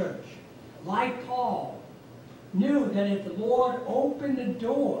Philadelphia church, like Paul, knew that if the Lord opened the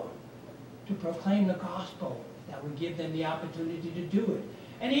door to proclaim the gospel, that would give them the opportunity to do it.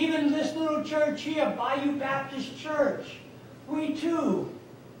 And even this little church here, Bayou Baptist Church, we too,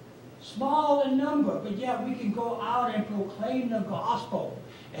 small in number, but yet we can go out and proclaim the gospel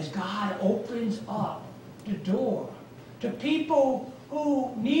as God opens up the door to people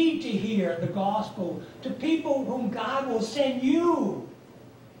who need to hear the gospel, to people whom God will send you.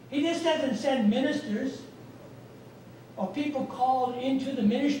 He just doesn't send ministers or people called into the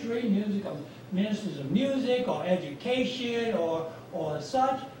ministry, ministers of music or education or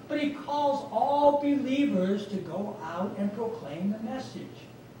such, but he calls all believers to go out and proclaim the message.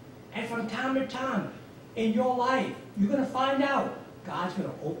 And from time to time in your life, you're going to find out God's going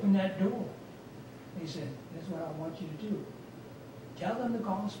to open that door. And he said, this is what I want you to do. Tell them the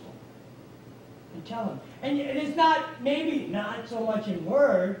gospel. And tell them. And it's not, maybe not so much in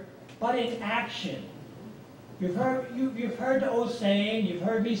word, but in action. You've heard the old saying, you've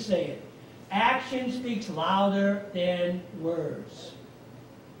heard me say it. Action speaks louder than words.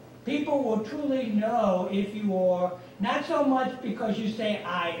 People will truly know if you are, not so much because you say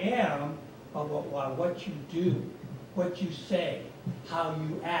I am, but what you do, what you say, how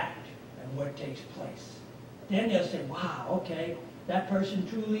you act, and what takes place. Then they'll say, wow, okay, that person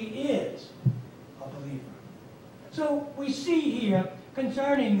truly is a believer. So we see here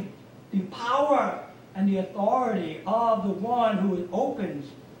concerning the power and the authority of the one who opens,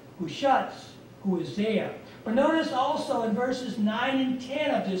 who shuts, who is there. But notice also in verses 9 and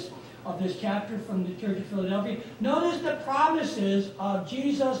 10 of this chapter from the Church of Philadelphia, notice the promises of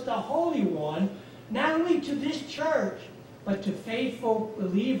Jesus the Holy One, not only to this church, but to faithful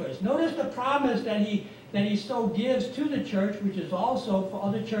believers. Notice the promise that he so gives to the church, which is also for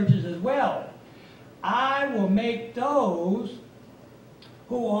other churches as well. I will make those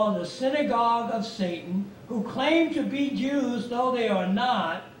who are the synagogue of Satan, who claim to be Jews, though they are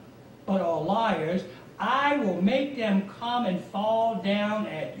not, but are liars, I will make them come and fall down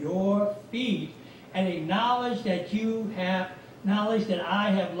at your feet and acknowledge that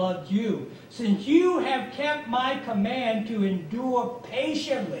I have loved you. Since you have kept my command to endure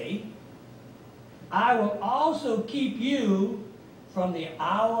patiently, I will also keep you from the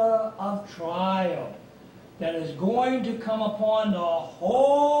hour of trial that is going to come upon the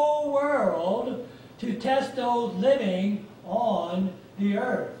whole world to test those living on the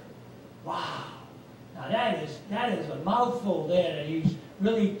earth. Wow. Now that is a mouthful there that he's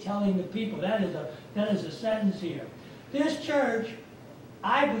really telling the people. That is a sentence here. This church,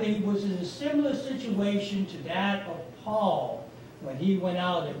 I believe, was in a similar situation to that of Paul when he went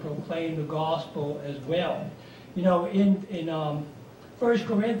out and proclaimed the gospel as well. You know, in 1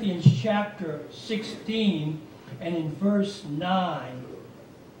 Corinthians chapter 16 and in verse 9,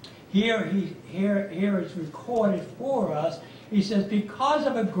 here it's recorded for us. He says, because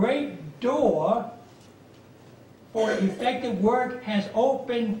of a great door for effective work has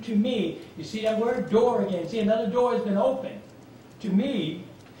opened to me. You see that word door again. See, another door has been opened to me,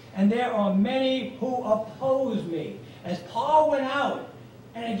 and there are many who oppose me. As Paul went out,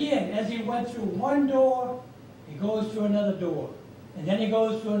 and again, as he went through one door, he goes through another door, and then he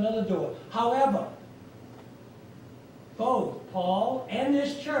goes through another door. However, both Paul and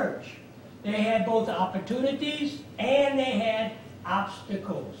this church, they had both opportunities and they had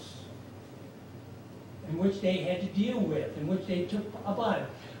obstacles. in which they had to deal with, in which they took upon.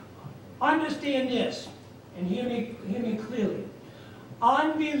 Understand this, and hear me clearly.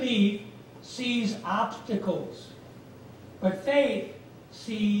 Unbelief sees obstacles, but faith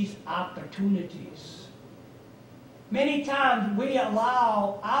sees opportunities. Many times we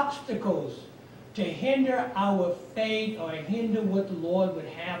allow obstacles to hinder our faith or hinder what the Lord would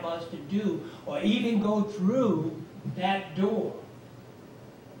have us to do, or even go through that door.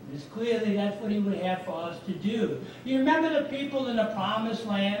 It's clearly that's what he would have for us to do. You remember the people in the Promised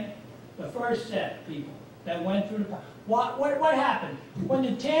Land? The first set of people that went through the... What happened? When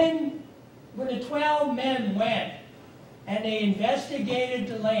the 12 men went and they investigated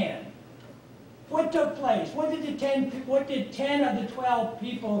the land, what took place? What did 10 of the 12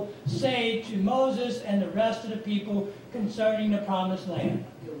 people say to Moses and the rest of the people concerning the Promised Land?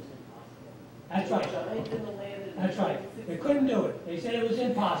 That's right. That's right. They couldn't do it. They said it was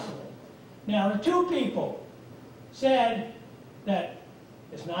impossible. Now, the 2 people said that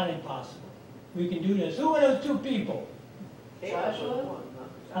it's not impossible. We can do this. Who are those 2 people? Joshua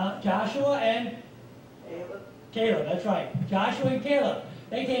and Caleb. That's right. Joshua and Caleb.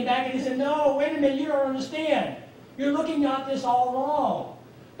 They came back and they said, no, wait a minute, you don't understand. You're looking at this all wrong.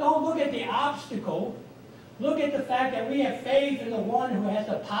 Don't look at the obstacle. Look at the fact that we have faith in the one who has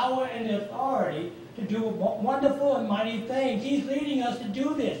the power and the authority to do wonderful and mighty things. He's leading us to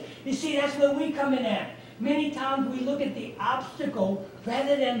do this. You see, that's where we come in at. Many times we look at the obstacle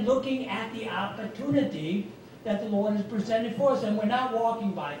rather than looking at the opportunity that the Lord has presented for us. And we're not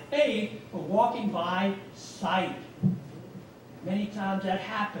walking by faith, we're walking by sight. Many times that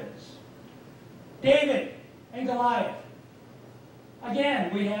happens. David and Goliath.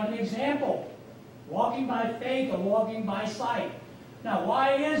 Again, we have an example. Walking by faith or walking by sight. Now,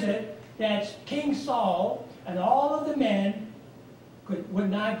 why is it that King Saul and all of the men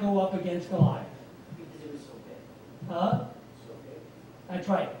would not go up against Goliath? Because it was so big. Huh? So big. That's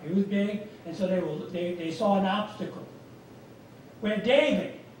right. It was big, and so they saw an obstacle. Where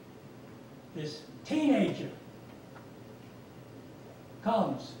David, this teenager,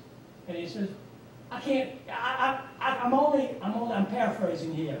 comes and he says, I'm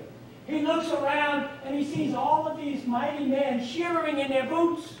paraphrasing here. He looks around and he sees all of these mighty men shivering in their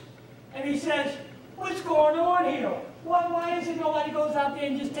boots, and he says, what's going on here? Why is it nobody goes out there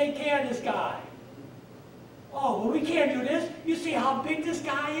and just take care of this guy? Oh, well, we can't do this. You see how big this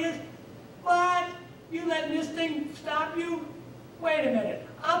guy is? What? You letting this thing stop you? Wait a minute.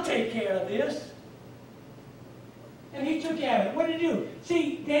 I'll take care of this. And he took care of it. What did he do?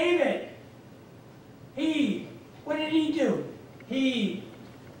 See, David, what did he do? He,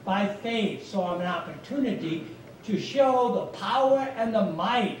 by faith, saw an opportunity to show the power and the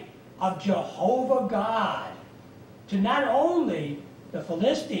might of Jehovah God to not only the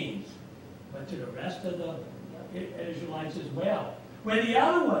Philistines, but to the rest of the Israelites as well. Where the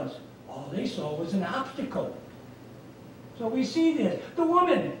other ones, all they saw was an obstacle. So we see this. The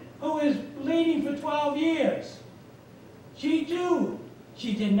woman who is bleeding for 12 years, she too,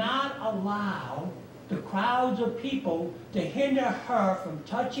 she did not allow the crowds of people to hinder her from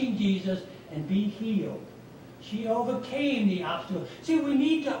touching Jesus and be healed. She overcame the obstacle. See, we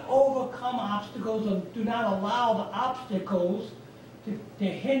need to overcome obstacles and do not allow the obstacles to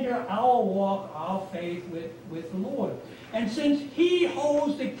hinder our walk, our faith with the Lord. And since He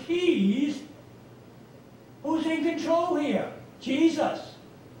holds the keys, who's in control here? Jesus.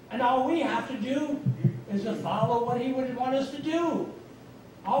 And all we have to do is to follow what He would want us to do.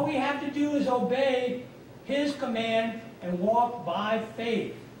 All we have to do is obey His command and walk by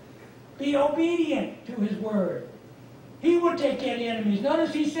faith. Be obedient to His word. He will take care of the enemies.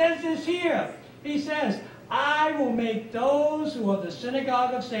 Notice He says this here. He says, I will make those who are the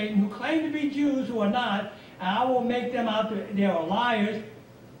synagogue of Satan, who claim to be Jews who are not, and I will make them out, they are liars,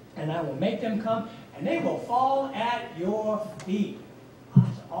 and I will make them come, and they will fall at your feet.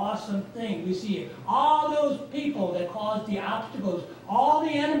 That's an awesome thing. We see it. All those people that caused the obstacles, all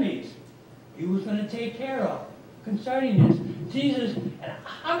the enemies, He was going to take care of concerning this. Jesus, and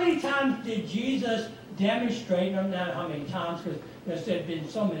how many times did Jesus demonstrate, not how many times, because there's been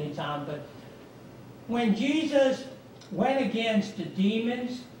so many times, but when Jesus went against the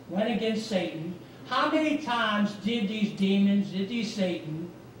demons, went against Satan, how many times did these demons, did these Satan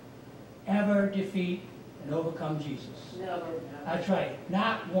ever defeat and overcome Jesus? Never. That's right.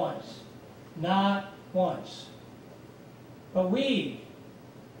 Not once. Not once. But we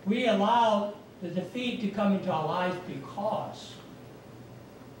allow the defeat to come into our lives because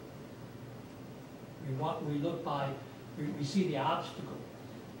we look by, we see the obstacle,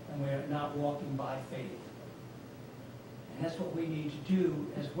 and we're not walking by faith. And that's what we need to do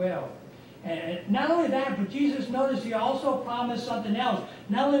as well. And not only that, but Jesus, notice he also promised something else.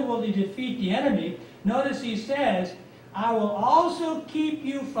 Not only will he defeat the enemy, notice he says, I will also keep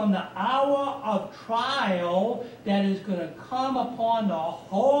you from the hour of trial that is going to come upon the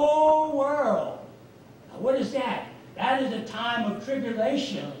whole world. Now, what is that? That is a time of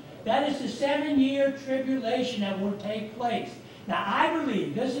tribulation. That is the 7-year tribulation that will take place. Now, I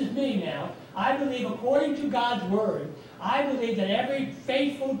believe, this is me now, I believe according to God's word, I believe that every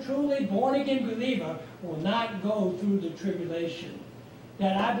faithful, truly born-again believer will not go through the tribulation.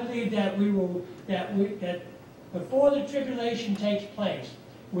 That I believe that that before the tribulation takes place,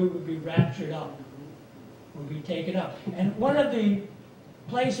 we will be raptured up. We'll be taken up. And one of the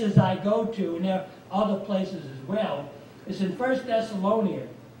places I go to, and there are other places as well, is in 1 Thessalonians.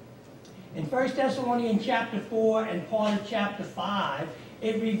 In 1 Thessalonians chapter 4 and part of chapter 5,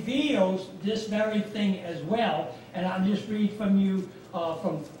 it reveals this very thing as well. And I'll just read from you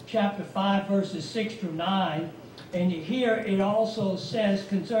from chapter 5, verses 6 through 9. And here it also says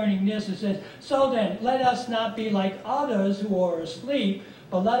concerning this, it says, so then, let us not be like others who are asleep,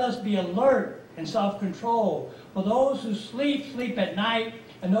 but let us be alert and self-control. For those who sleep, sleep at night,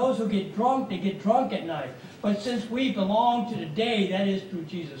 and those who get drunk, they get drunk at night. But since we belong to the day, that is through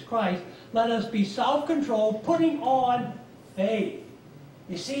Jesus Christ, let us be self-controlled, putting on faith.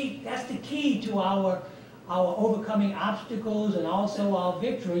 You see, that's the key to our overcoming obstacles and also our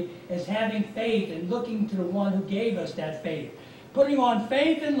victory, is having faith and looking to the one who gave us that faith. Putting on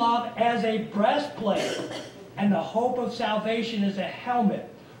faith and love as a breastplate, and the hope of salvation as a helmet.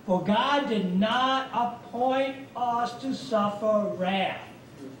 For God did not appoint us to suffer wrath.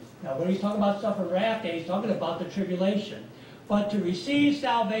 Now, when he's talking about suffer wrath, he's talking about the tribulation. But to receive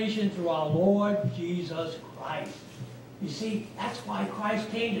salvation through our Lord Jesus Christ. You see, that's why Christ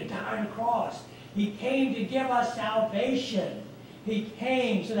came to die on the cross. He came to give us salvation. He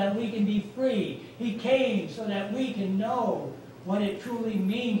came so that we can be free. He came so that we can know what it truly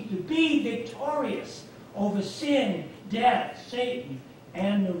means to be victorious over sin, death, Satan,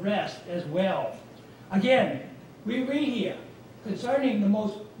 and the rest as well. Again, we read here concerning the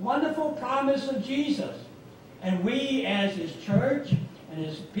most wonderful promise of Jesus. And we as his church and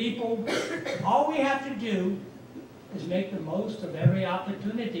his people, all we have to do is make the most of every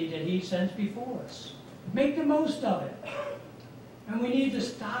opportunity that he sends before us. Make the most of it. And we need to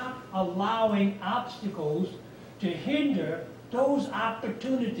stop allowing obstacles to hinder those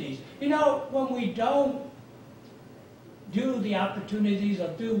opportunities. You know, when we don't do the opportunities or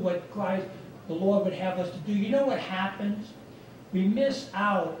do what Christ, the Lord, would have us to do, you know what happens? We miss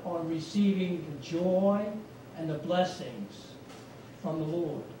out on receiving the joy and the blessings from the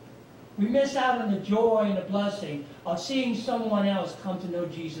Lord. We miss out on the joy and the blessing of seeing someone else come to know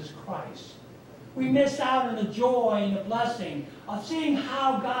Jesus Christ. We miss out on the joy and the blessing of seeing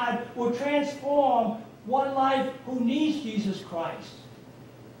how God will transform one life who needs Jesus Christ.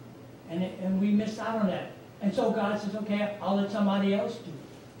 And we miss out on that. And so God says, okay, I'll let somebody else do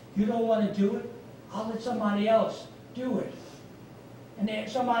it. You don't want to do it? I'll let somebody else do it. And then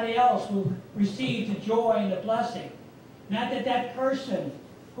somebody else will receive the joy and the blessing. Not that that person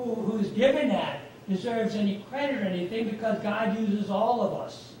who's given that deserves any credit or anything, because God uses all of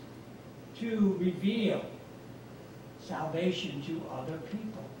us to reveal salvation to other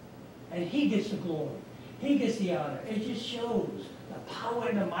people. And he gets the glory. He gets the honor. It just shows the power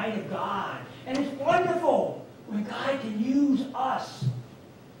and the might of God. And it's wonderful when God can use us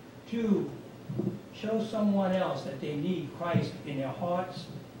to show someone else that they need Christ in their hearts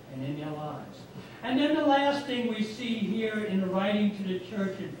and in their lives. And then the last thing we see here in the writing to the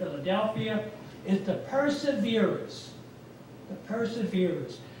church in Philadelphia is the perseverance. The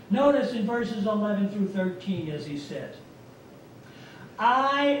perseverance. Notice in verses 11 through 13 as he says,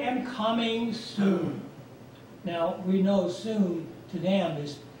 I am coming soon. Now, we know soon to them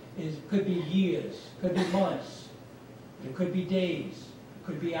could be years, could be months, it could be days, it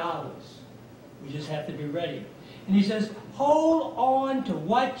could be hours. We just have to be ready. And he says, hold on to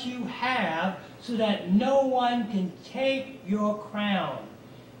what you have so that no one can take your crown.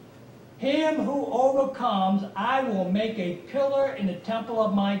 Him who overcomes, I will make a pillar in the temple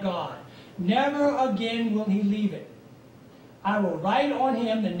of my God. Never again will he leave it. I will write on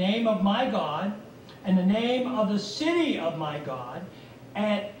him the name of my God and the name of the city of my God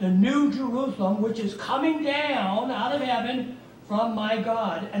at the new Jerusalem, which is coming down out of heaven from my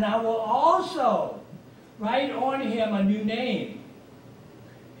God. And I will also write on him a new name.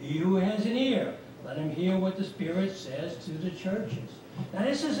 He who has an ear, let him hear what the Spirit says to the churches. Now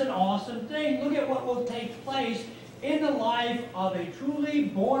this is an awesome thing. Look at what will take place in the life of a truly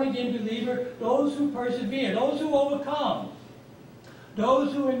born-again believer, those who persevere, those who overcome.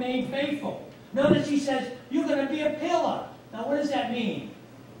 those who remain faithful. Notice he says, you're going to be a pillar. Now what does that mean?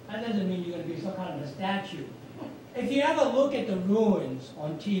 That doesn't mean you're going to be some kind of a statue. If you ever look at the ruins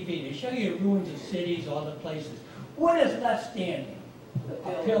on TV, they show you the ruins of cities or other places. What is left standing?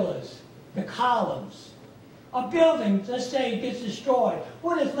 The pillars, the columns. A building, let's say, gets destroyed.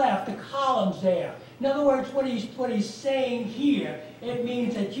 What is left? The columns there. In other words, what he's saying here, it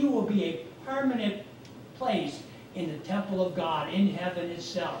means that you will be a permanent place in the temple of God, in heaven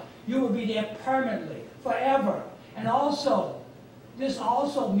itself. You will be there permanently, forever. And also, this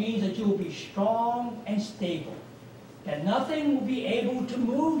also means that you will be strong and stable. That nothing will be able to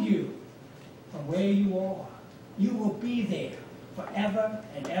move you from where you are. You will be there forever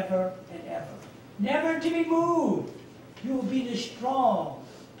and ever and ever. Never to be moved. You will be the strong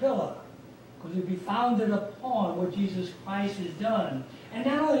pillar, because you'll be founded upon what Jesus Christ has done. And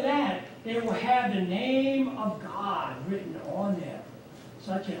not only that, they will have the name of God written on them.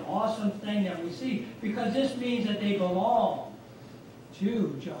 Such an awesome thing that we see, because this means that they belong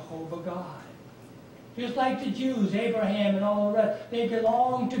to Jehovah God. Just like the Jews, Abraham and all the rest, they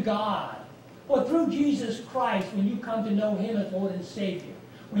belong to God. Well, through Jesus Christ, when you come to know Him as Lord and Savior,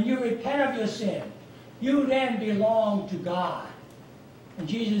 when you repent of your sin, you then belong to God. And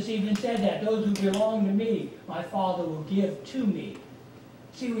Jesus even said that, those who belong to me, my Father will give to me.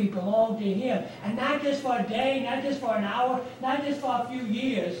 See, we belong to Him. And not just for a day, not just for an hour, not just for a few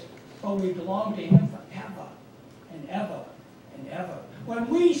years, but we belong to Him forever and ever and ever. When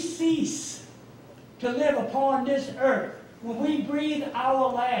we cease to live upon this earth, when we breathe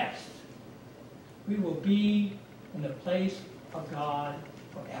our last, we will be in the place of God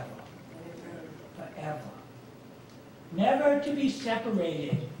forever. Forever. Never to be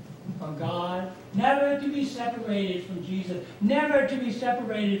separated from God, never to be separated from Jesus, never to be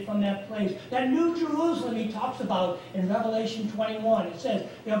separated from that place. That new Jerusalem he talks about in Revelation 21, it says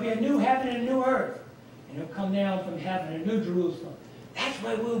there'll be a new heaven and a new earth, and it'll come down from heaven, a new Jerusalem. That's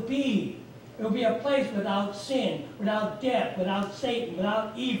where we'll be. It'll be a place without sin, without death, without Satan,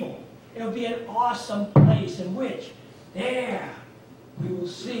 without evil. It'll be an awesome place in which there we will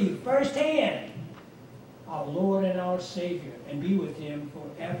see firsthand our Lord and our Savior, and be with Him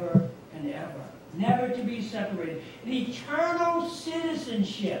forever and ever. Never to be separated. An eternal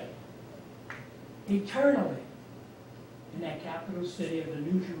citizenship. Eternally. In that capital city of the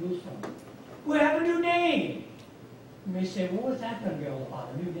New Jerusalem. We'll have a new name. You may say, well, what's that going to be all about,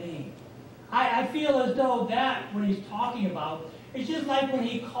 a new name? I feel as though that, what he's talking about, is just like when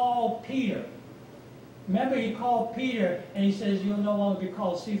he called Peter. Remember, he called Peter, and he says, you'll no longer be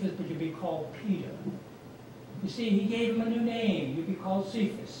called Cephas, but you'll be called Peter. You see, he gave him a new name. You'll be called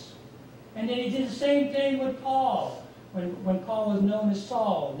Cephas. And then he did the same thing with Paul. When Paul was known as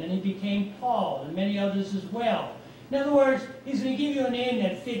Saul, then he became Paul, and many others as well. In other words, he's going to give you a name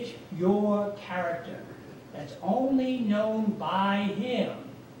that fits your character. That's only known by him.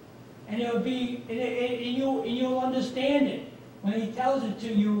 And it'll be, and you'll understand it when he tells it to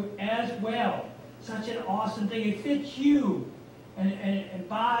you as well. Such an awesome thing. It fits you and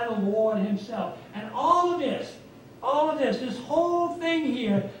by the Lord Himself. And all of this, this whole thing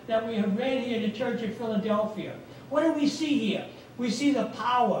here that we have read here in the church of Philadelphia, what do we see here? We see the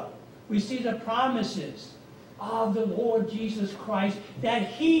power. We see the promises of the Lord Jesus Christ that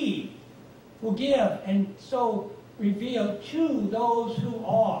He will give and so reveal to those who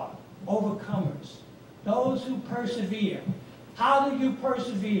are overcomers, those who persevere. How do you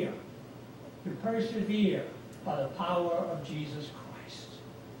persevere? You persevere by the power of Jesus Christ,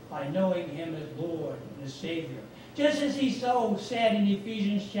 by knowing Him as Lord and as Savior. Just as He so said in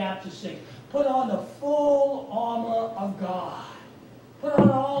Ephesians chapter 6, put on the full armor of God. Put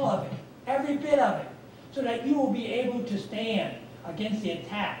on all of it, every bit of it, so that you will be able to stand against the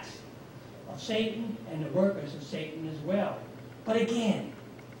attacks of Satan and the workers of Satan as well. But again,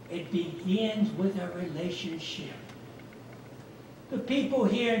 it begins with a relationship. The people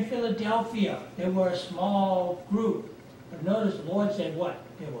here in Philadelphia, they were a small group. But notice the Lord said what?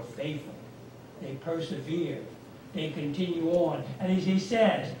 They were faithful. They persevered. They continue on. And as He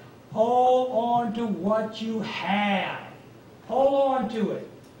says, hold on to what you have. Hold on to it.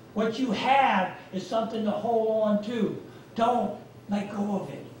 What you have is something to hold on to. Don't let go of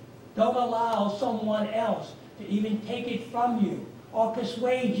it. Don't allow someone else to even take it from you or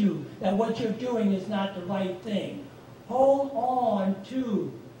persuade you that what you're doing is not the right thing. Hold on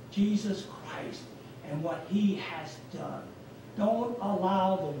to Jesus Christ and what He has done. Don't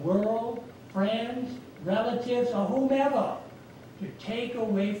allow the world, friends, relatives, or whomever to take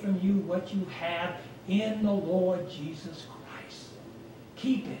away from you what you have in the Lord Jesus Christ.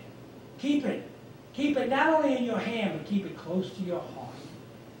 Keep it. Keep it. Keep it not only in your hand, but keep it close to your heart.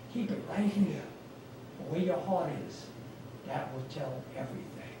 Keep it right here. Where your heart is, that will tell everything.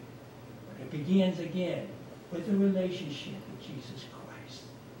 But it begins again with a relationship with Jesus Christ.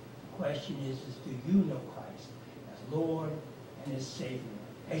 The question is do you know Christ as Lord and as Savior,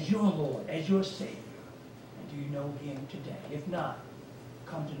 as your Lord, as your Savior? And do you know Him today? If not,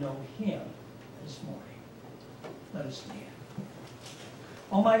 come to know Him this morning. Let us stand.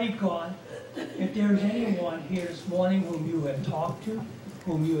 Almighty God, if there is anyone here this morning whom you have talked to,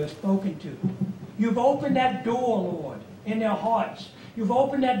 whom you have spoken to, you've opened that door, Lord, in their hearts. You've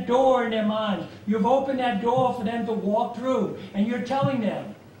opened that door in their minds. You've opened that door for them to walk through. And you're telling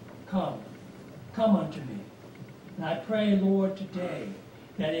them, come unto me. And I pray, Lord, today,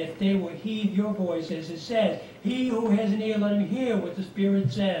 that if they will heed your voice, as it says, he who has an ear, let him hear what the Spirit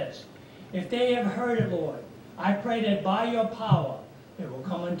says. If they have heard it, Lord, I pray that by your power, it will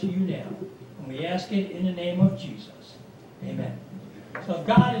come unto you now. And we ask it in the name of Jesus. Amen. So if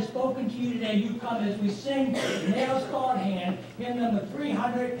God has spoken to you today, you come as we sing Nail Scarred Hand, hymn number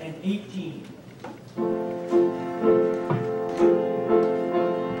 318.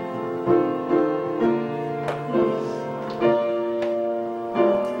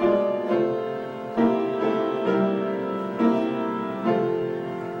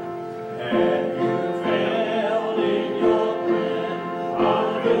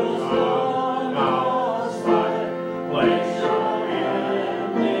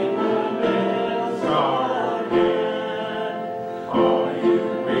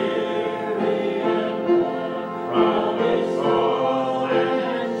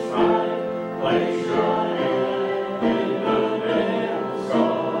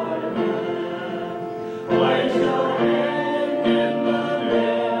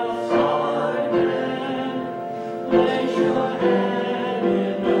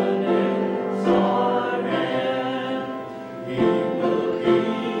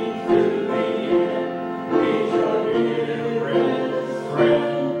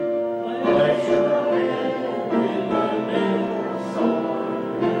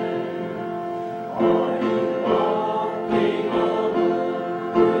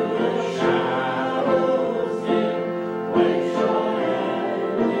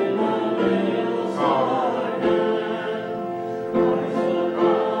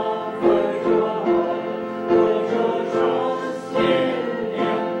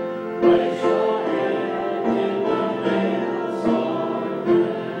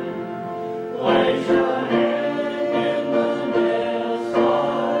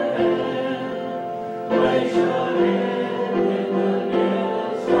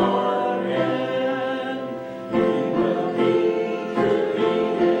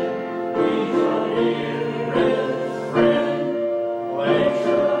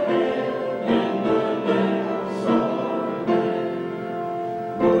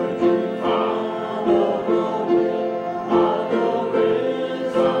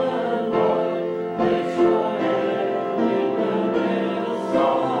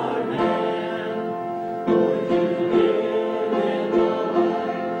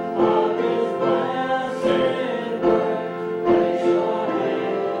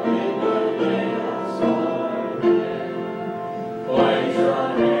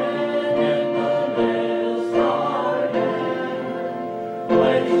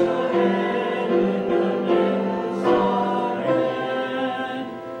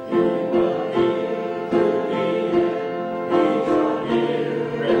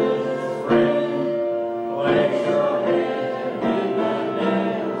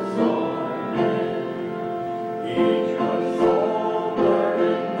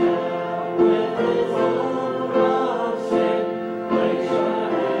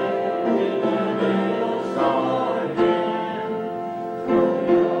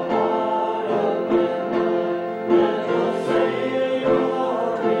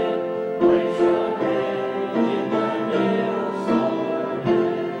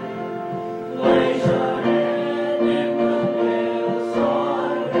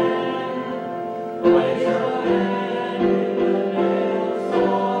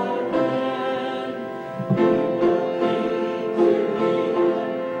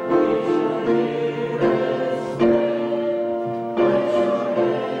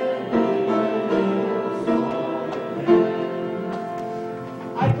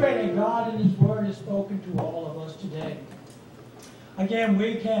 Again,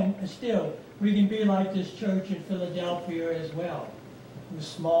 we can be like this church in Philadelphia as well. We're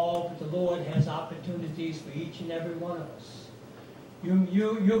small, but the Lord has opportunities for each and every one of us.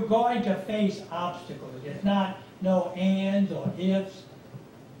 You're going to face obstacles. It's not no ands or ifs,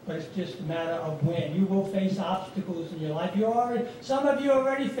 but it's just a matter of when. You will face obstacles in your life. Some of you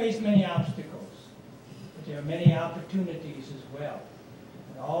already face many obstacles, but there are many opportunities as well.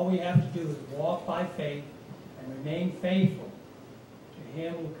 And all we have to do is walk by faith and remain faithful to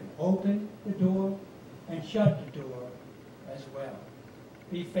Him who can open the door and shut the door as well.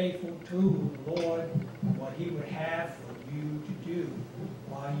 Be faithful to the Lord and what He would have for you to do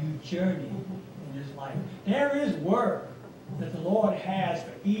while you journey in this life. There is work that the Lord has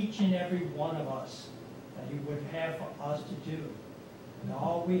for each and every one of us that He would have for us to do. And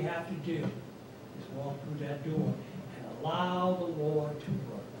all we have to do is walk through that door and allow the Lord to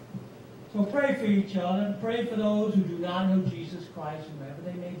work. So pray for each other. Pray for those who do not know Jesus Christ, whomever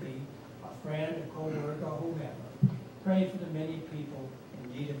they may be, a friend, a co-worker, or whoever. Pray for the many people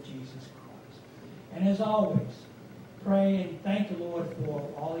in need of Jesus Christ. And as always, pray and thank the Lord for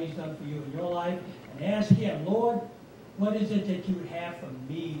all He's done for you in your life, and ask Him, Lord, what is it that you would have for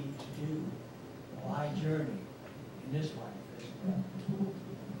me to do while I journey in this life as well?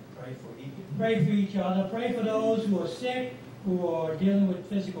 Pray for each other. Pray for those who are sick, who are dealing with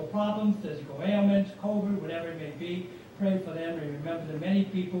physical problems, physical ailments, COVID, whatever it may be. Pray for them, and remember the many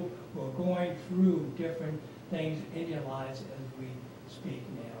people who are going through different things in their lives as we speak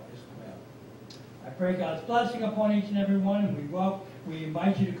now as well. I pray God's blessing upon each and every one, and we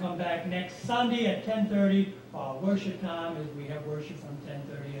invite you to come back next Sunday at 10:30 for our worship time, as we have worship from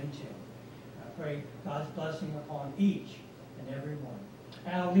 10:30 until. I pray God's blessing upon each and every one.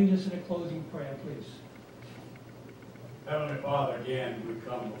 Al, lead us in a closing prayer, please. Heavenly Father, again, we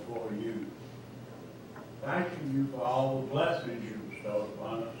come before you, thanking you for all the blessings you bestowed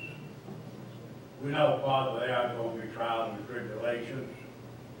upon us. We know, Father, there are going to be trials and tribulations,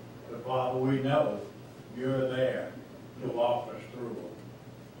 but Father, we know you're there to walk us through them,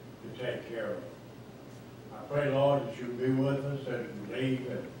 to take care of them. I pray, Lord, that you'll be with us as we leave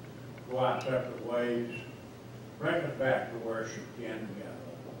and go our separate ways. Bring us back to worship again together.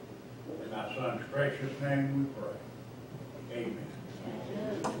 In thy Son's precious name we pray. Amen.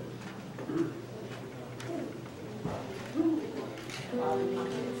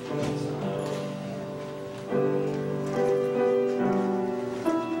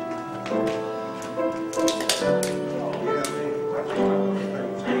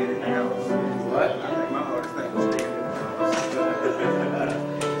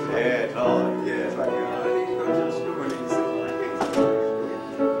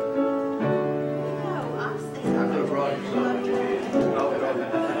 I could have brought you something.